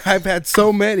 I've had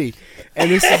so many, and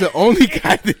this is the only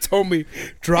guy that told me,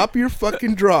 drop your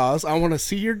fucking draws. I want to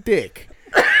see your dick.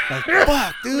 Like,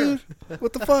 fuck, dude.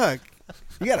 What the fuck?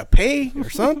 You gotta pay or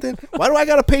something? Why do I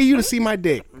gotta pay you to see my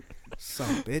dick? Son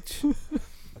of a bitch.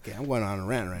 Okay, I'm going on a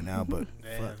rant right now, but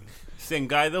fuck. Same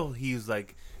guy though. He was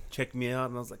like, check me out,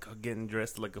 and I was like, I'm getting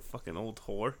dressed like a fucking old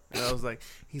whore. And I was like,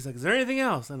 he's like, is there anything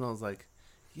else? And I was like,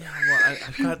 yeah, well,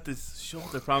 I've got this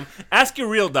shoulder problem. Ask your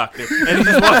real doctor. And he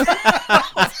just walked.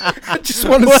 I just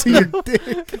want to see your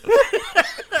dick.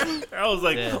 I was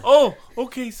like, Yeah. oh,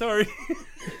 okay, sorry.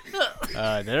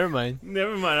 Never mind.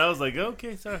 Never mind. I was like,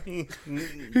 okay, sorry.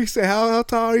 He said, how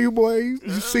tall are you, boy?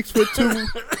 He's 6'2".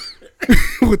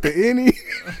 With the innie.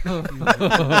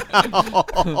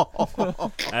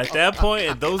 At that point,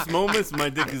 at those moments, my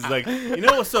dick is like, you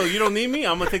know what? So you don't need me?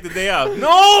 I'm gonna take the day off. No,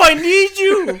 I need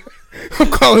you. I'm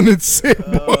calling it sick, boy.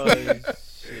 Oh,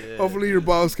 shit. Hopefully your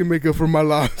balls can make up for my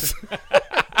loss.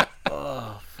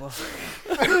 Oh, fuck.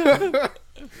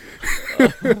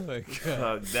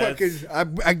 Fuck, Fucking,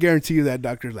 I guarantee you that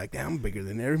doctor's like, damn, I'm bigger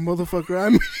than every motherfucker I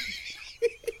meet.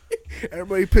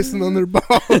 Everybody pissing on their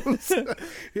balls.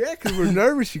 Yeah, because we're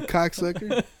nervous, you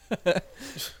cocksucker.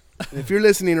 If you're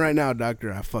listening right now,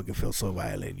 doctor, I fucking feel so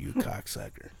violated, you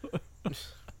cocksucker.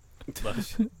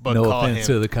 But No call offense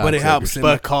him. to the But it helps. cocksuckers.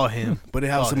 But call him. But it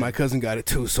helps Call that my cousin got it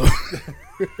too, so.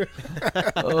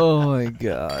 Oh my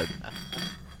god.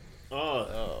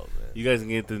 Oh, you guys can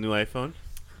get the new iPhone?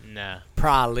 Nah.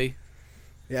 Probably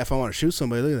Yeah, if I want to shoot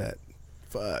somebody, look at that.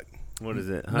 Fuck. What is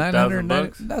it? $900.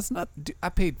 $1,000? That's not. Dude, I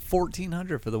paid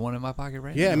 $1,400 for the one in my pocket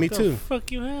right Yeah, now. me What too. the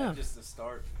fuck you have? Just to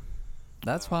start.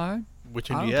 That's fine. Which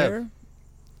I one don't do you have? care.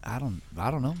 I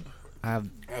don't know. I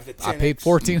I paid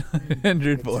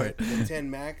 $1,400 for it. The 10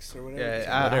 Max or whatever. Yeah,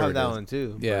 I Whatever have it that is. one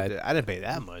too. Yeah, but I didn't pay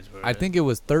that much for it. I think it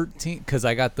was 13 because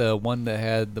I got the one that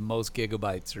had the most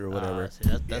gigabytes or whatever. See,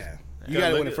 that's, Yeah. You God, got it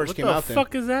look when it at- first what came the out then.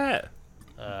 fuck is that?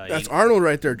 That's Arnold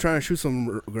right there trying to shoot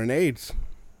some grenades.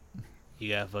 You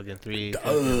got fucking 3 Duh.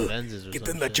 fucking lenses or Get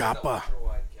something. in the chopper.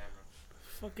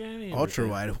 Fuck out of here. Ultra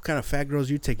wide. What kind of fat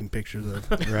girls you taking pictures of?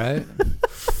 Right?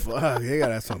 Fuck, they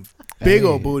got some big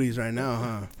old booties right now,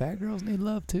 huh? Fat girls need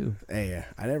love too. Hey, yeah,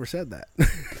 I never said that.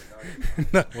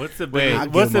 What's the Wait, biggest, I'll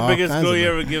what's give the 'em all biggest kinds girl of you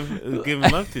them. ever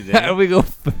given love to, How do Daniel? we go?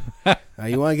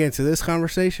 You want to get into this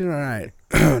conversation? All right.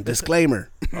 Disclaimer.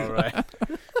 All right.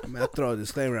 I'm going to throw a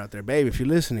disclaimer out there. Babe, if you're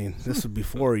listening, this was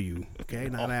before you, okay?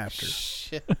 Not after.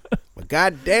 Shit. But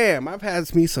goddamn, I've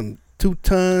had me some 2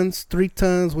 tons, 3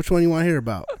 tons. Which one you want to hear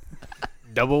about?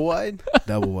 Double wide?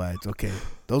 Double wides. Okay.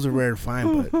 Those are rare to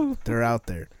find, but they're out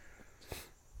there.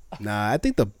 Nah, I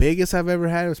think the biggest I've ever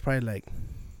had was probably like,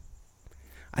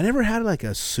 I never had like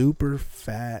a super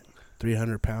fat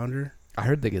 300-pounder. I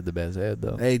heard they get the best head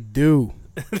though. They do.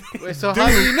 Wait, so how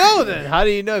do you know then? How do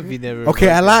you know if you never? Okay,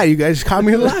 I lied. You guys caught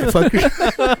me a lie, fucker.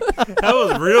 That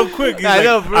was real quick. He's I like,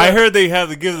 know, bro. I heard they have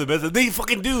to give the best. They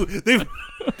fucking do. They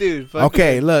Dude. Fucking,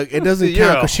 Okay, look, it doesn't Dude, you're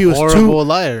count a because she was horrible 2.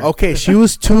 liar. Okay, she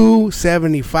was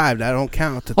 275. That don't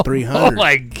count to 300. Oh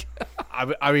my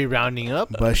god. Are we rounding up?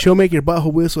 But she'll make your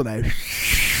butthole whistle like.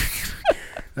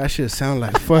 That shit sound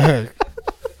like fuck.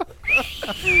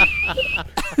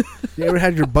 You ever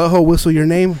had your butthole whistle your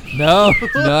name? No,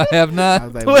 no, I have I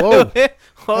not. was like, whoa,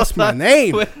 that's my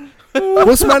name.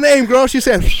 What's my name, girl? She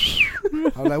said.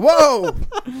 I was like, whoa.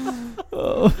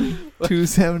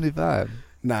 275.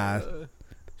 Nah,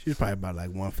 she was probably about like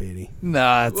 150.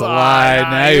 Nah, it's a lie.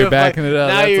 Now you're backing it up.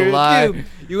 Now That's a lie. Dude,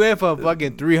 you went from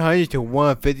fucking 300 to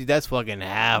 150. That's fucking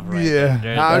half, right? Yeah.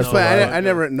 there. Nah, I was That's playing. no lie. I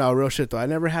never. No, real shit though. I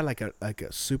never had like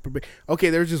a super big.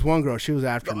 Okay, there was just one girl. She was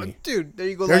after me. Dude, there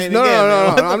you go. There's, lying no, again, no, man. no,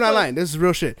 What no, the I'm not fuck? lying. This is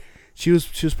real shit. She was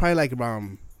probably like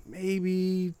around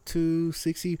maybe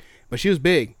 260, but she was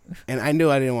big, and I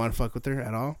knew I didn't want to fuck with her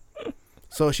at all.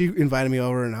 So she invited me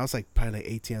over, and I was like probably like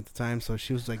 18 at the time. So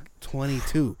she was like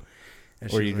 22. And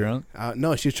she Were was you like- drunk?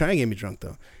 No, she was trying to get me drunk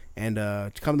though. And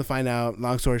come to find out,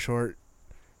 long story short,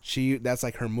 that's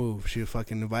like her move. She would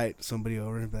fucking invite somebody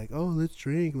over and be like, "Oh, let's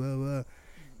drink, blah blah,"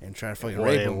 and try to fucking Well,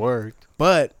 rape it them. worked.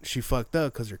 But she fucked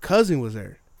up because her cousin was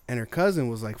there, and her cousin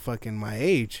was like fucking my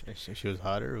age. She was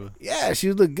hotter. Or? Yeah,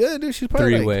 she looked good, dude. She's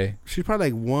probably like, Three-way. she's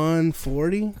probably like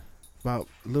 140, about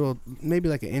a little, maybe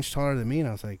like an inch taller than me. And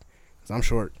I was like, 'cause I'm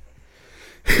short.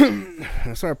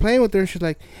 I started playing with her, and she's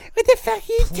like, "What the fuck are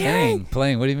you doing?"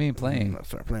 Playing. What do you mean playing? I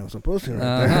started playing with some pussy right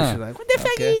Uh-huh. there. She's like, "What the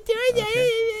fuck Okay. are you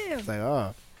doing?" I was like,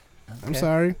 "Oh, I'm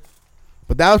sorry,"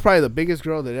 but that was probably the biggest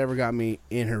girl that ever got me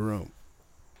in her room.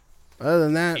 Other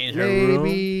than that, In her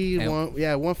maybe room?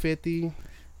 150.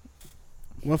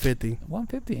 150.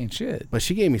 150 ain't shit. But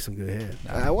she gave me some good head.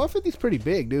 150 is pretty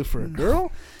big, dude, for a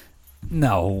girl.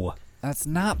 No, that's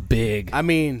not big. I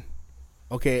mean,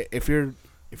 okay, if you're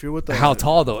if you're with the How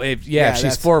tall though? If if she's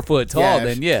that's- 4 foot tall, yeah, if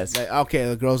then she- yes. Like, okay,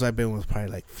 the girls I've been with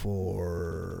probably like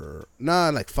 5'2",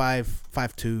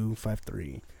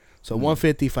 5'3". So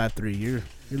 150, 5'3". You're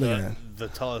looking at The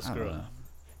tallest I don't girl. know.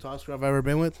 tallest girl I've ever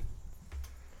been with.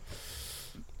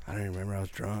 I don't even remember. I was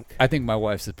drunk. I think my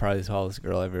wife's probably the tallest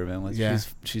girl I've ever been with. Yeah.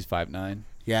 She's 5'9".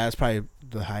 Yeah, that's probably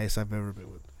the highest I've ever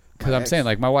been with. Because My I'm ex. saying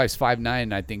like my wife's 5'9",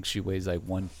 and I think she weighs like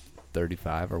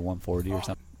 135 or 140 or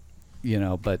something. You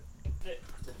know, but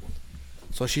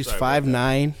So she's Sorry about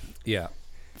 5'9". yeah,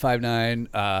 5'9".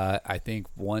 I think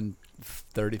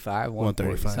 135, 135,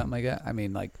 135. something like that. I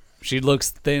mean, like she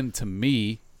looks thin to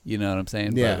me. You know what I'm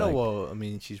saying? Yeah. But, No, like, well, I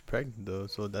mean, she's pregnant though,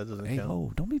 so that doesn't hey, count.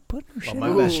 oh, don't be putting her shit my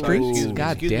on bad. the streets. Excuse me,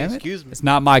 God excuse me, damn it! excuse me. It's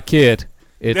not my kid.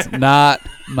 It's not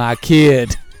my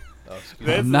kid. Oh, excuse me.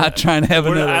 That's- I'm not trying to have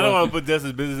We're not- another I don't one. want to put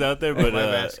Dustin's business out there, but My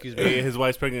bad, excuse me. his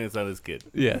wife's pregnant. It's not his kid.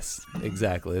 Yes,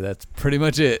 exactly. That's pretty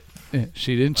much it.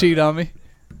 She didn't cheat on me.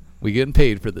 We getting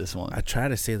paid for this one. I try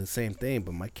to say the same thing,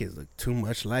 but my kids look too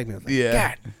much like me. I was like, Yeah.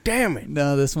 God damn it.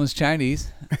 No, this one's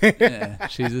Chinese. Yeah,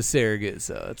 she's a surrogate,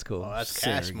 so that's cool. Oh, that's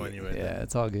cash Surrogate. money right Yeah, there.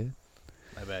 it's all good.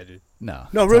 My bad, dude. No.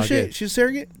 No, it's real all shit. good. She's a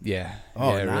surrogate? Yeah.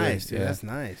 Oh, yeah, really, nice, dude. yeah. That's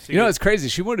nice. You know, it's crazy.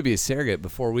 She wanted to be a surrogate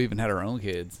before we even had our own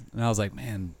kids. And I was like,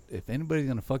 man, if anybody's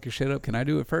going to fuck your shit up, can I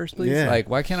do it first, please? Yeah. Like,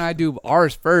 why can't I do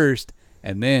ours first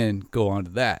and then go on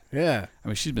to that? Yeah. I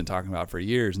mean, she's been talking about it for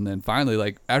years. And then finally,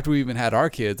 like, after we even had our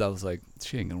kids, I was like,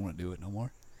 she ain't going to want to do it no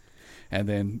more. And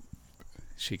then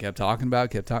she kept talking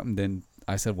about it, Then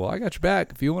I said, well, I got your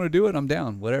back. If you want to do it, I'm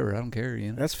down. Whatever. I don't care,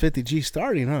 you know. That's 50G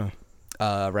starting, huh?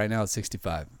 Right now it's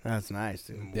 65. That's nice,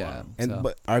 dude. Yeah. And so.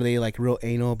 but are they like real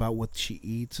anal about what she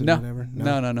eats and No. whatever?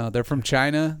 No. They're from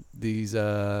China. These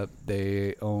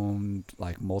they own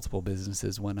like multiple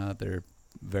businesses. Whatnot. They're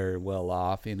very well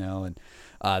off, you know, and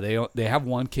they have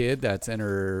one kid that's in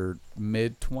her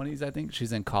mid-20s. I think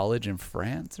she's in college in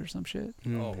France or some shit.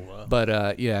 Oh, wow.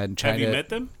 But yeah, in China. Have you met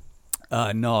them?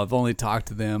 No, I've only talked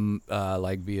to them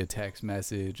like via text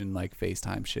message and like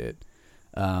FaceTime shit.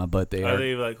 But they Are are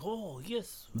they like, oh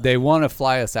yes, they want to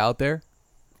fly us out there.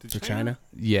 To China?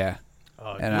 Yeah,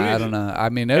 Oh, and dude. I don't know. I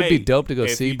mean, it would be Hey, dope to go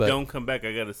if see, you but don't come back,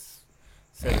 I got a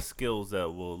set of skills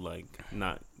that will like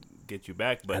not get you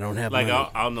back. But I don't have like money.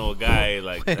 I'll know a guy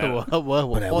like. Wait, what?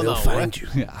 But I Hold will on, find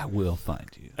what? you. I will find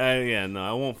you. Yeah, no,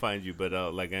 I won't find you, but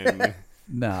like I'm.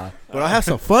 Nah. But I'll have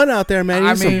some fun out there, man.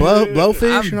 I Eat some mean,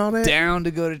 blowfish I'm and all that. down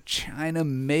to go to China,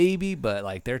 maybe, but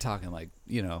like they're talking like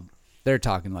they're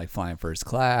talking like flying first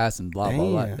class and blah blah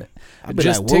blah. Damn. I'd be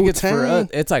Just like, tickets for Wu-Tang?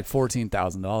 it's like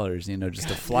 $14,000, just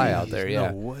to fly out there. Yeah,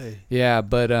 No way. yeah,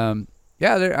 but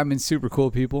yeah, they're super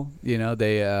cool people. You know,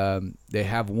 they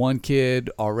have one kid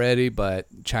already, but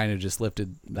China just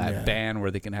lifted that Yeah. ban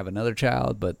where they can have another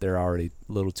child, but they're already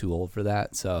a little too old for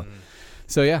that. So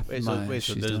yeah, Wait, so so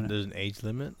she's doing it. there's an age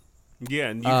limit? Yeah,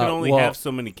 and you can only well- have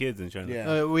so many kids in China. Yeah.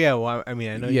 Well, yeah. Well, I mean,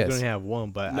 I know Yes. you're gonna have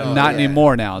one, but No, Not yeah.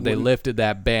 anymore now. They Wouldn't- lifted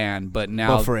that ban, but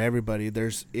now But for everybody,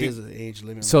 there's is an age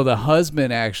limit. so the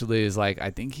husband actually is like I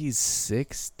think he's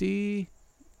 60,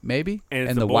 maybe, And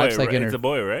it's a the boy, wife's like right? in It's her. a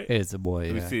boy, right? It's a boy.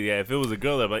 Let me Yeah. see. Yeah, if it was a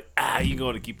girl, I'd be like, you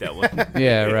going to keep that one.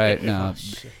 Yeah, right. No,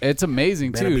 it's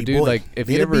amazing Better too, be dude. boy. Like if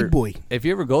you Better be ever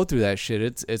boy. go through that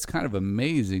shit, it's kind of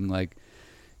amazing. Like,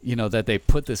 that they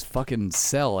put this fucking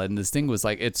cell and this thing was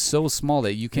like it's so small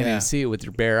that you can't Yeah. even see it with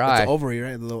your bare It's eye. an ovary,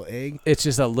 right? The little egg. It's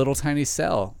just a little tiny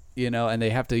cell, and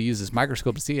they have to use this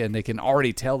microscope to see it, and they can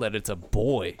already tell that it's a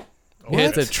boy.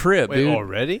 It's a trip, Wait, dude.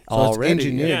 already? So it's Already,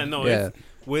 engineered. Yeah, no, Yeah.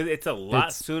 it's a lot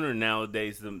It's- sooner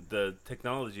nowadays. The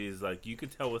technology is like you could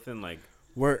tell within like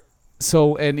Where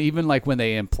So, and even like when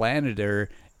they implanted her,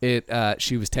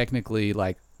 she was technically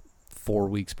like 4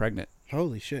 weeks pregnant.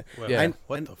 holy shit. Wait, Yeah.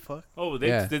 What the fuck?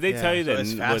 Yeah. did they Yeah. tell you So that it's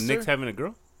when faster? Nick's having a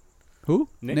girl? Who?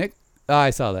 Nick? Oh,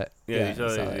 I saw that. Yeah, I saw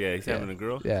that. he's having a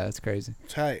girl. Yeah, that's crazy.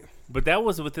 Tight. But that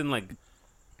was within like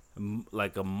a month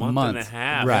and a Month.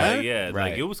 half. Right. Like, yeah,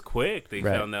 Right. like it was quick. They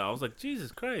Right. found out. I was like,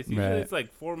 Jesus Christ! Usually Right. it's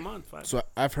like 4 months. 5 So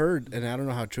I've heard, and I don't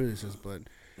know how true this is, but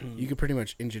you could pretty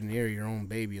much engineer your own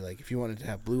baby. Like if you wanted to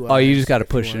have blue eyes. Oh, you just got to if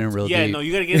you push it in wanted- real Yeah, deep. no,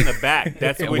 you gotta get in the back.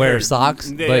 That's what And we wear heard.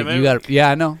 socks, Yeah, but remember? you got to. Yeah,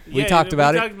 I know. We Yeah, talked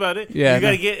about we it. talked about it. Yeah, I you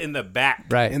gotta know. get in the back.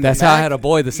 Right. In That's the how I back? had a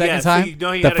boy the second Yeah, so time. you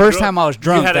know you The had a first girl- time I was you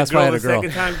drunk. had That's why I had a the girl.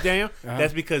 second time, Daniel. Uh-huh.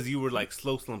 That's because you were like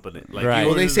slow slumping it. Like, Right. you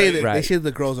Well, were they just say like- that Right. they say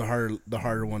the girls are the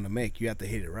harder one to make. You have to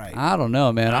hit it right. I don't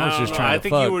know, man. I was don't just know. trying I to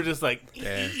think fuck. you were just like,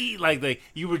 like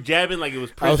you were jabbing like it was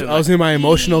I was prison. I was like, in my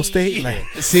emotional state. Like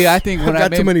See, I think I've when I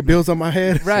got too made many bills on my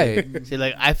head. right. See,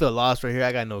 like I feel lost right here.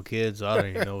 I got no kids, so I don't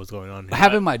even know what's going on here.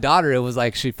 Having my daughter, it was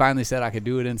like she finally said I could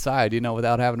do it inside,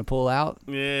 without having to pull out.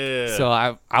 Yeah. So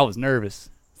I was nervous.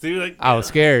 So you're like, I was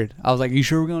scared. I was like, "You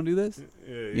sure we're gonna do this?"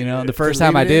 You know, the first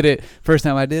time I did it,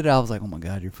 I was like, oh my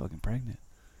God, you're fucking pregnant.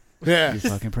 Yeah. You're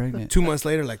fucking pregnant. 2 months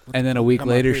later, like. And then a week I'm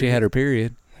on later, she period. had her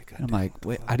period. I'm like,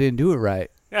 wait, I didn't do it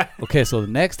right. Okay, so the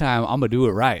next time I'm gonna do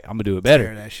it right. I'm gonna do it better.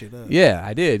 Tear that shit up. Yeah,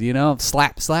 I did. You know,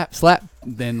 slap, slap, slap.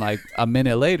 Then like a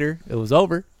minute later, it was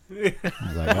over. I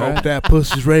was like, all Hope right, that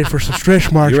pussy's ready for some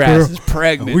stretch marks, your girl. ass is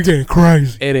pregnant. We getting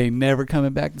crazy. It ain't never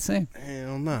coming back the same.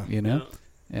 Hell no. You know?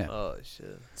 Yeah. Oh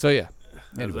shit. So yeah. That's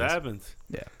what Anyways, happens.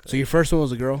 yeah. So your first one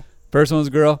was a girl? First one was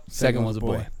a girl. Second one's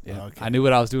one's a boy. Yeah. Okay. I knew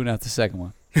what I was doing after the second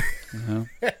one. You know?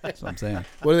 That's what I'm saying.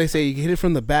 What do they say? You hit it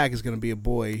from the back, it's going to be a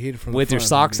boy. You hit it from With the your front,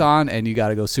 socks it's gonna on, and you got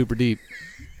to go super deep.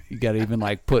 You got to even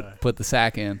like put the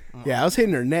sack in. be- Yeah, I was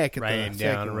hitting her neck at Writing the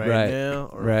down second right, Right. now.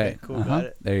 Or, Right. Okay, cool. Uh-huh. Got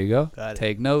it. There you go. Got it.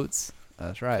 Take notes.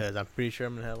 That's right. Because I'm pretty sure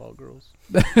I'm gonna have all girls.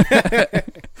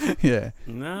 Yeah.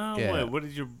 No, Yeah. wait. What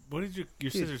did your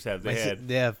sisters have? They had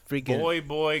They have freaking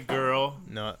boy, girl,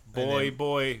 no and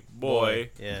boy, then boy.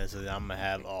 Yeah, so I'm gonna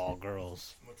have all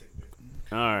girls.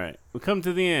 All right, we come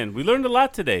to the end. We learned a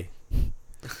lot today.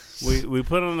 We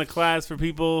put on a class for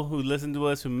people who listen to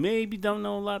us who maybe don't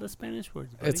know a lot of Spanish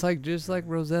words. Buddy. It's like just like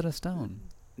Rosetta Stone.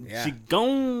 Yeah.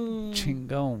 Chigon.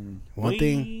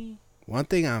 Chingon. One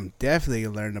thing I'm definitely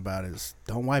learning about is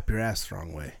don't wipe your ass the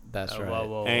wrong way. That's Whoa, right. whoa,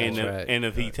 whoa, And That's if, right. and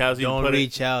if he tells you Don't to put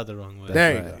reach out the wrong way. That's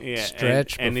There you right. go. Yeah,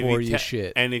 Stretch and if before he you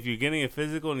shit. And if you're getting a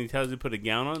physical and he tells you to put a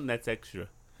gown on, that's extra.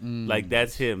 Mm. Like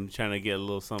that's him trying to get a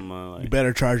little something. You Like,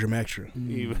 better charge him extra.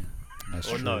 even- That's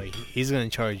Or true. no, he's gonna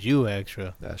charge you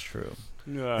extra. That's true.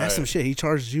 That's some shit. He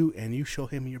charges you and you show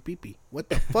him your pee-pee. What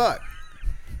the fuck?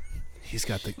 He's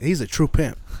a true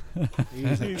pimp.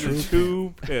 He's a He's true a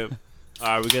true pimp. All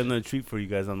right, we got another treat for you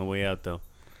guys on the way out, though.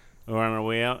 We're on our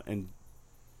way out, and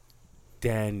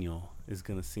Daniel is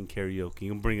gonna sing karaoke.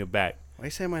 You can bring it back. Why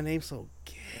you say my name so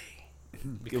gay?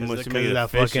 Because Because to make it that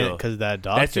official. fucking, because that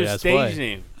doctor. That's your That's stage why.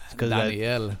 name, Because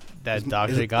Daniel. that Is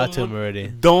doctor it got to him already.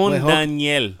 Don Wait, hold-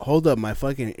 Daniel. Hold up, my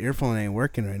fucking earphone ain't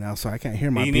working right now, so I can't hear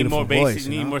my You need beautiful more bass. voice.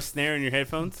 You need know? more snare in your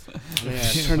headphones. Yeah,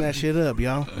 turn that shit up,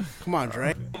 y'all. Come on,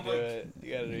 Drake.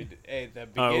 You gotta read. Hey, that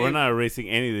All right, we're not erasing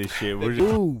any of this shit. We're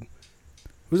just. Ooh.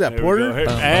 Who's that, There we go. Porter? Here-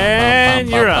 And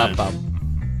you're on. Dun,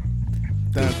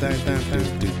 dun, dun,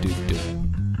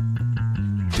 dun.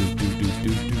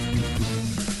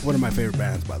 One of my favorite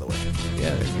bands, by the way.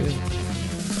 Yeah, they're good.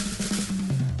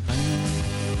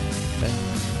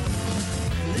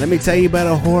 Let me tell you about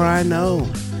a whore I know.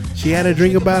 She had a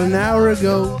drink about an hour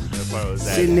ago. What part was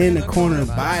that? Sitting in the corner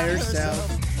by herself.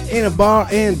 In a bar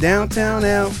in downtown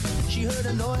L. She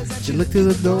looked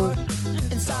through the door.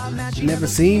 She never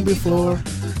seen before.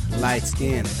 Light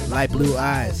skin, light blue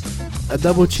eyes. A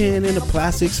double chin and a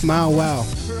plastic smile, wow.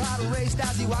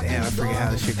 Damn, I forget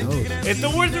how this shit goes. If the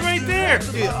words are right there.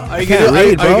 I can't read, All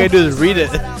you bro. gotta do is read it.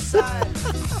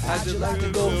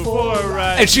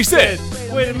 And she said,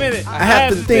 "Wait a minute, I have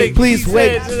to think, please She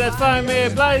wait. said, so that's fine,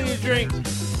 man. Buy you a drink.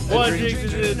 One drink to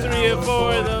the 3 and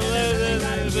 4, the 11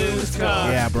 and the business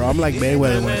card." Yeah, bro, I'm like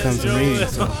Mayweather when it comes to reading.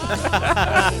 So.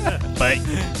 But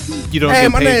you don't Hey,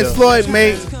 get my paid name's though. Floyd,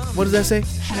 mate. What does that say?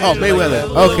 Oh, Mayweather.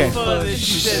 Okay.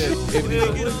 She said, "If we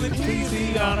would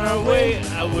be on our way,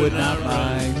 I would not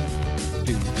mind."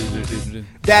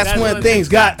 That's when things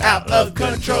got out of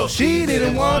control. She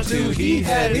didn't want to, he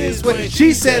had his way.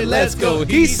 She said, let's go.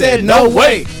 He said, no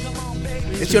way.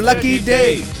 It's your lucky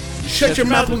day. Shut your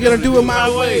mouth, we're gonna do it my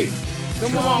way.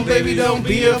 Come on, baby, don't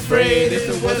be afraid. If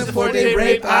it wasn't for day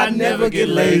rape, I'd never get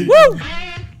laid. Woo!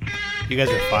 You guys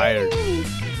are fired.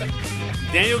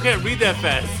 Daniel can't read that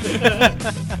fast.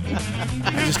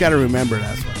 I just gotta remember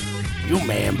that's why. You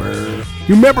remember.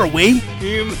 You remember, we?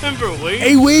 You remember, wait?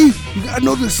 Hey, we? You gotta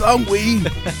know this song, we.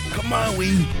 Come on,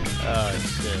 we. Oh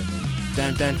shit.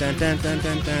 Dun dun dun dun dun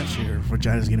dun dun. Shit, her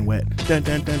vagina's getting wet. Dun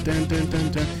dun dun dun dun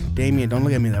dun dun. Damien, don't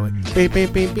look at me that way. Beep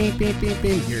beep beep beep beep beep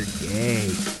beep. You're gay.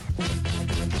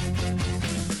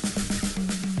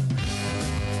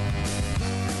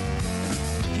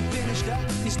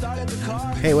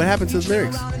 Hey, what happened to the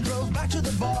lyrics?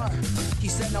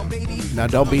 Now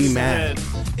don't be mad.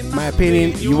 My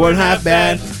opinion, you weren't half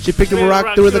bad. She picked up a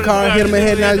rock, threw it in the car, hit him in the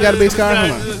head, now he's got a big scar.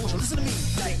 Hold on.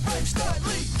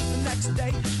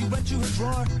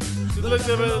 Looked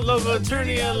up at the local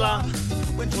attorney a lot.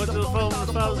 Went to the phone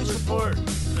to file the report.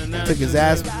 And now Took his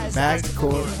ass back to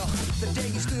court.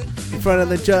 In front of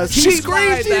the judge. She She screamed,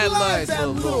 lied, she that lied, lied, that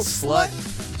little little slut.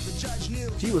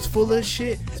 She was full of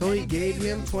shit, so he gave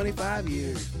him 25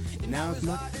 years. And now his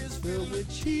mouth is filled with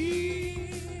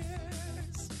cheese.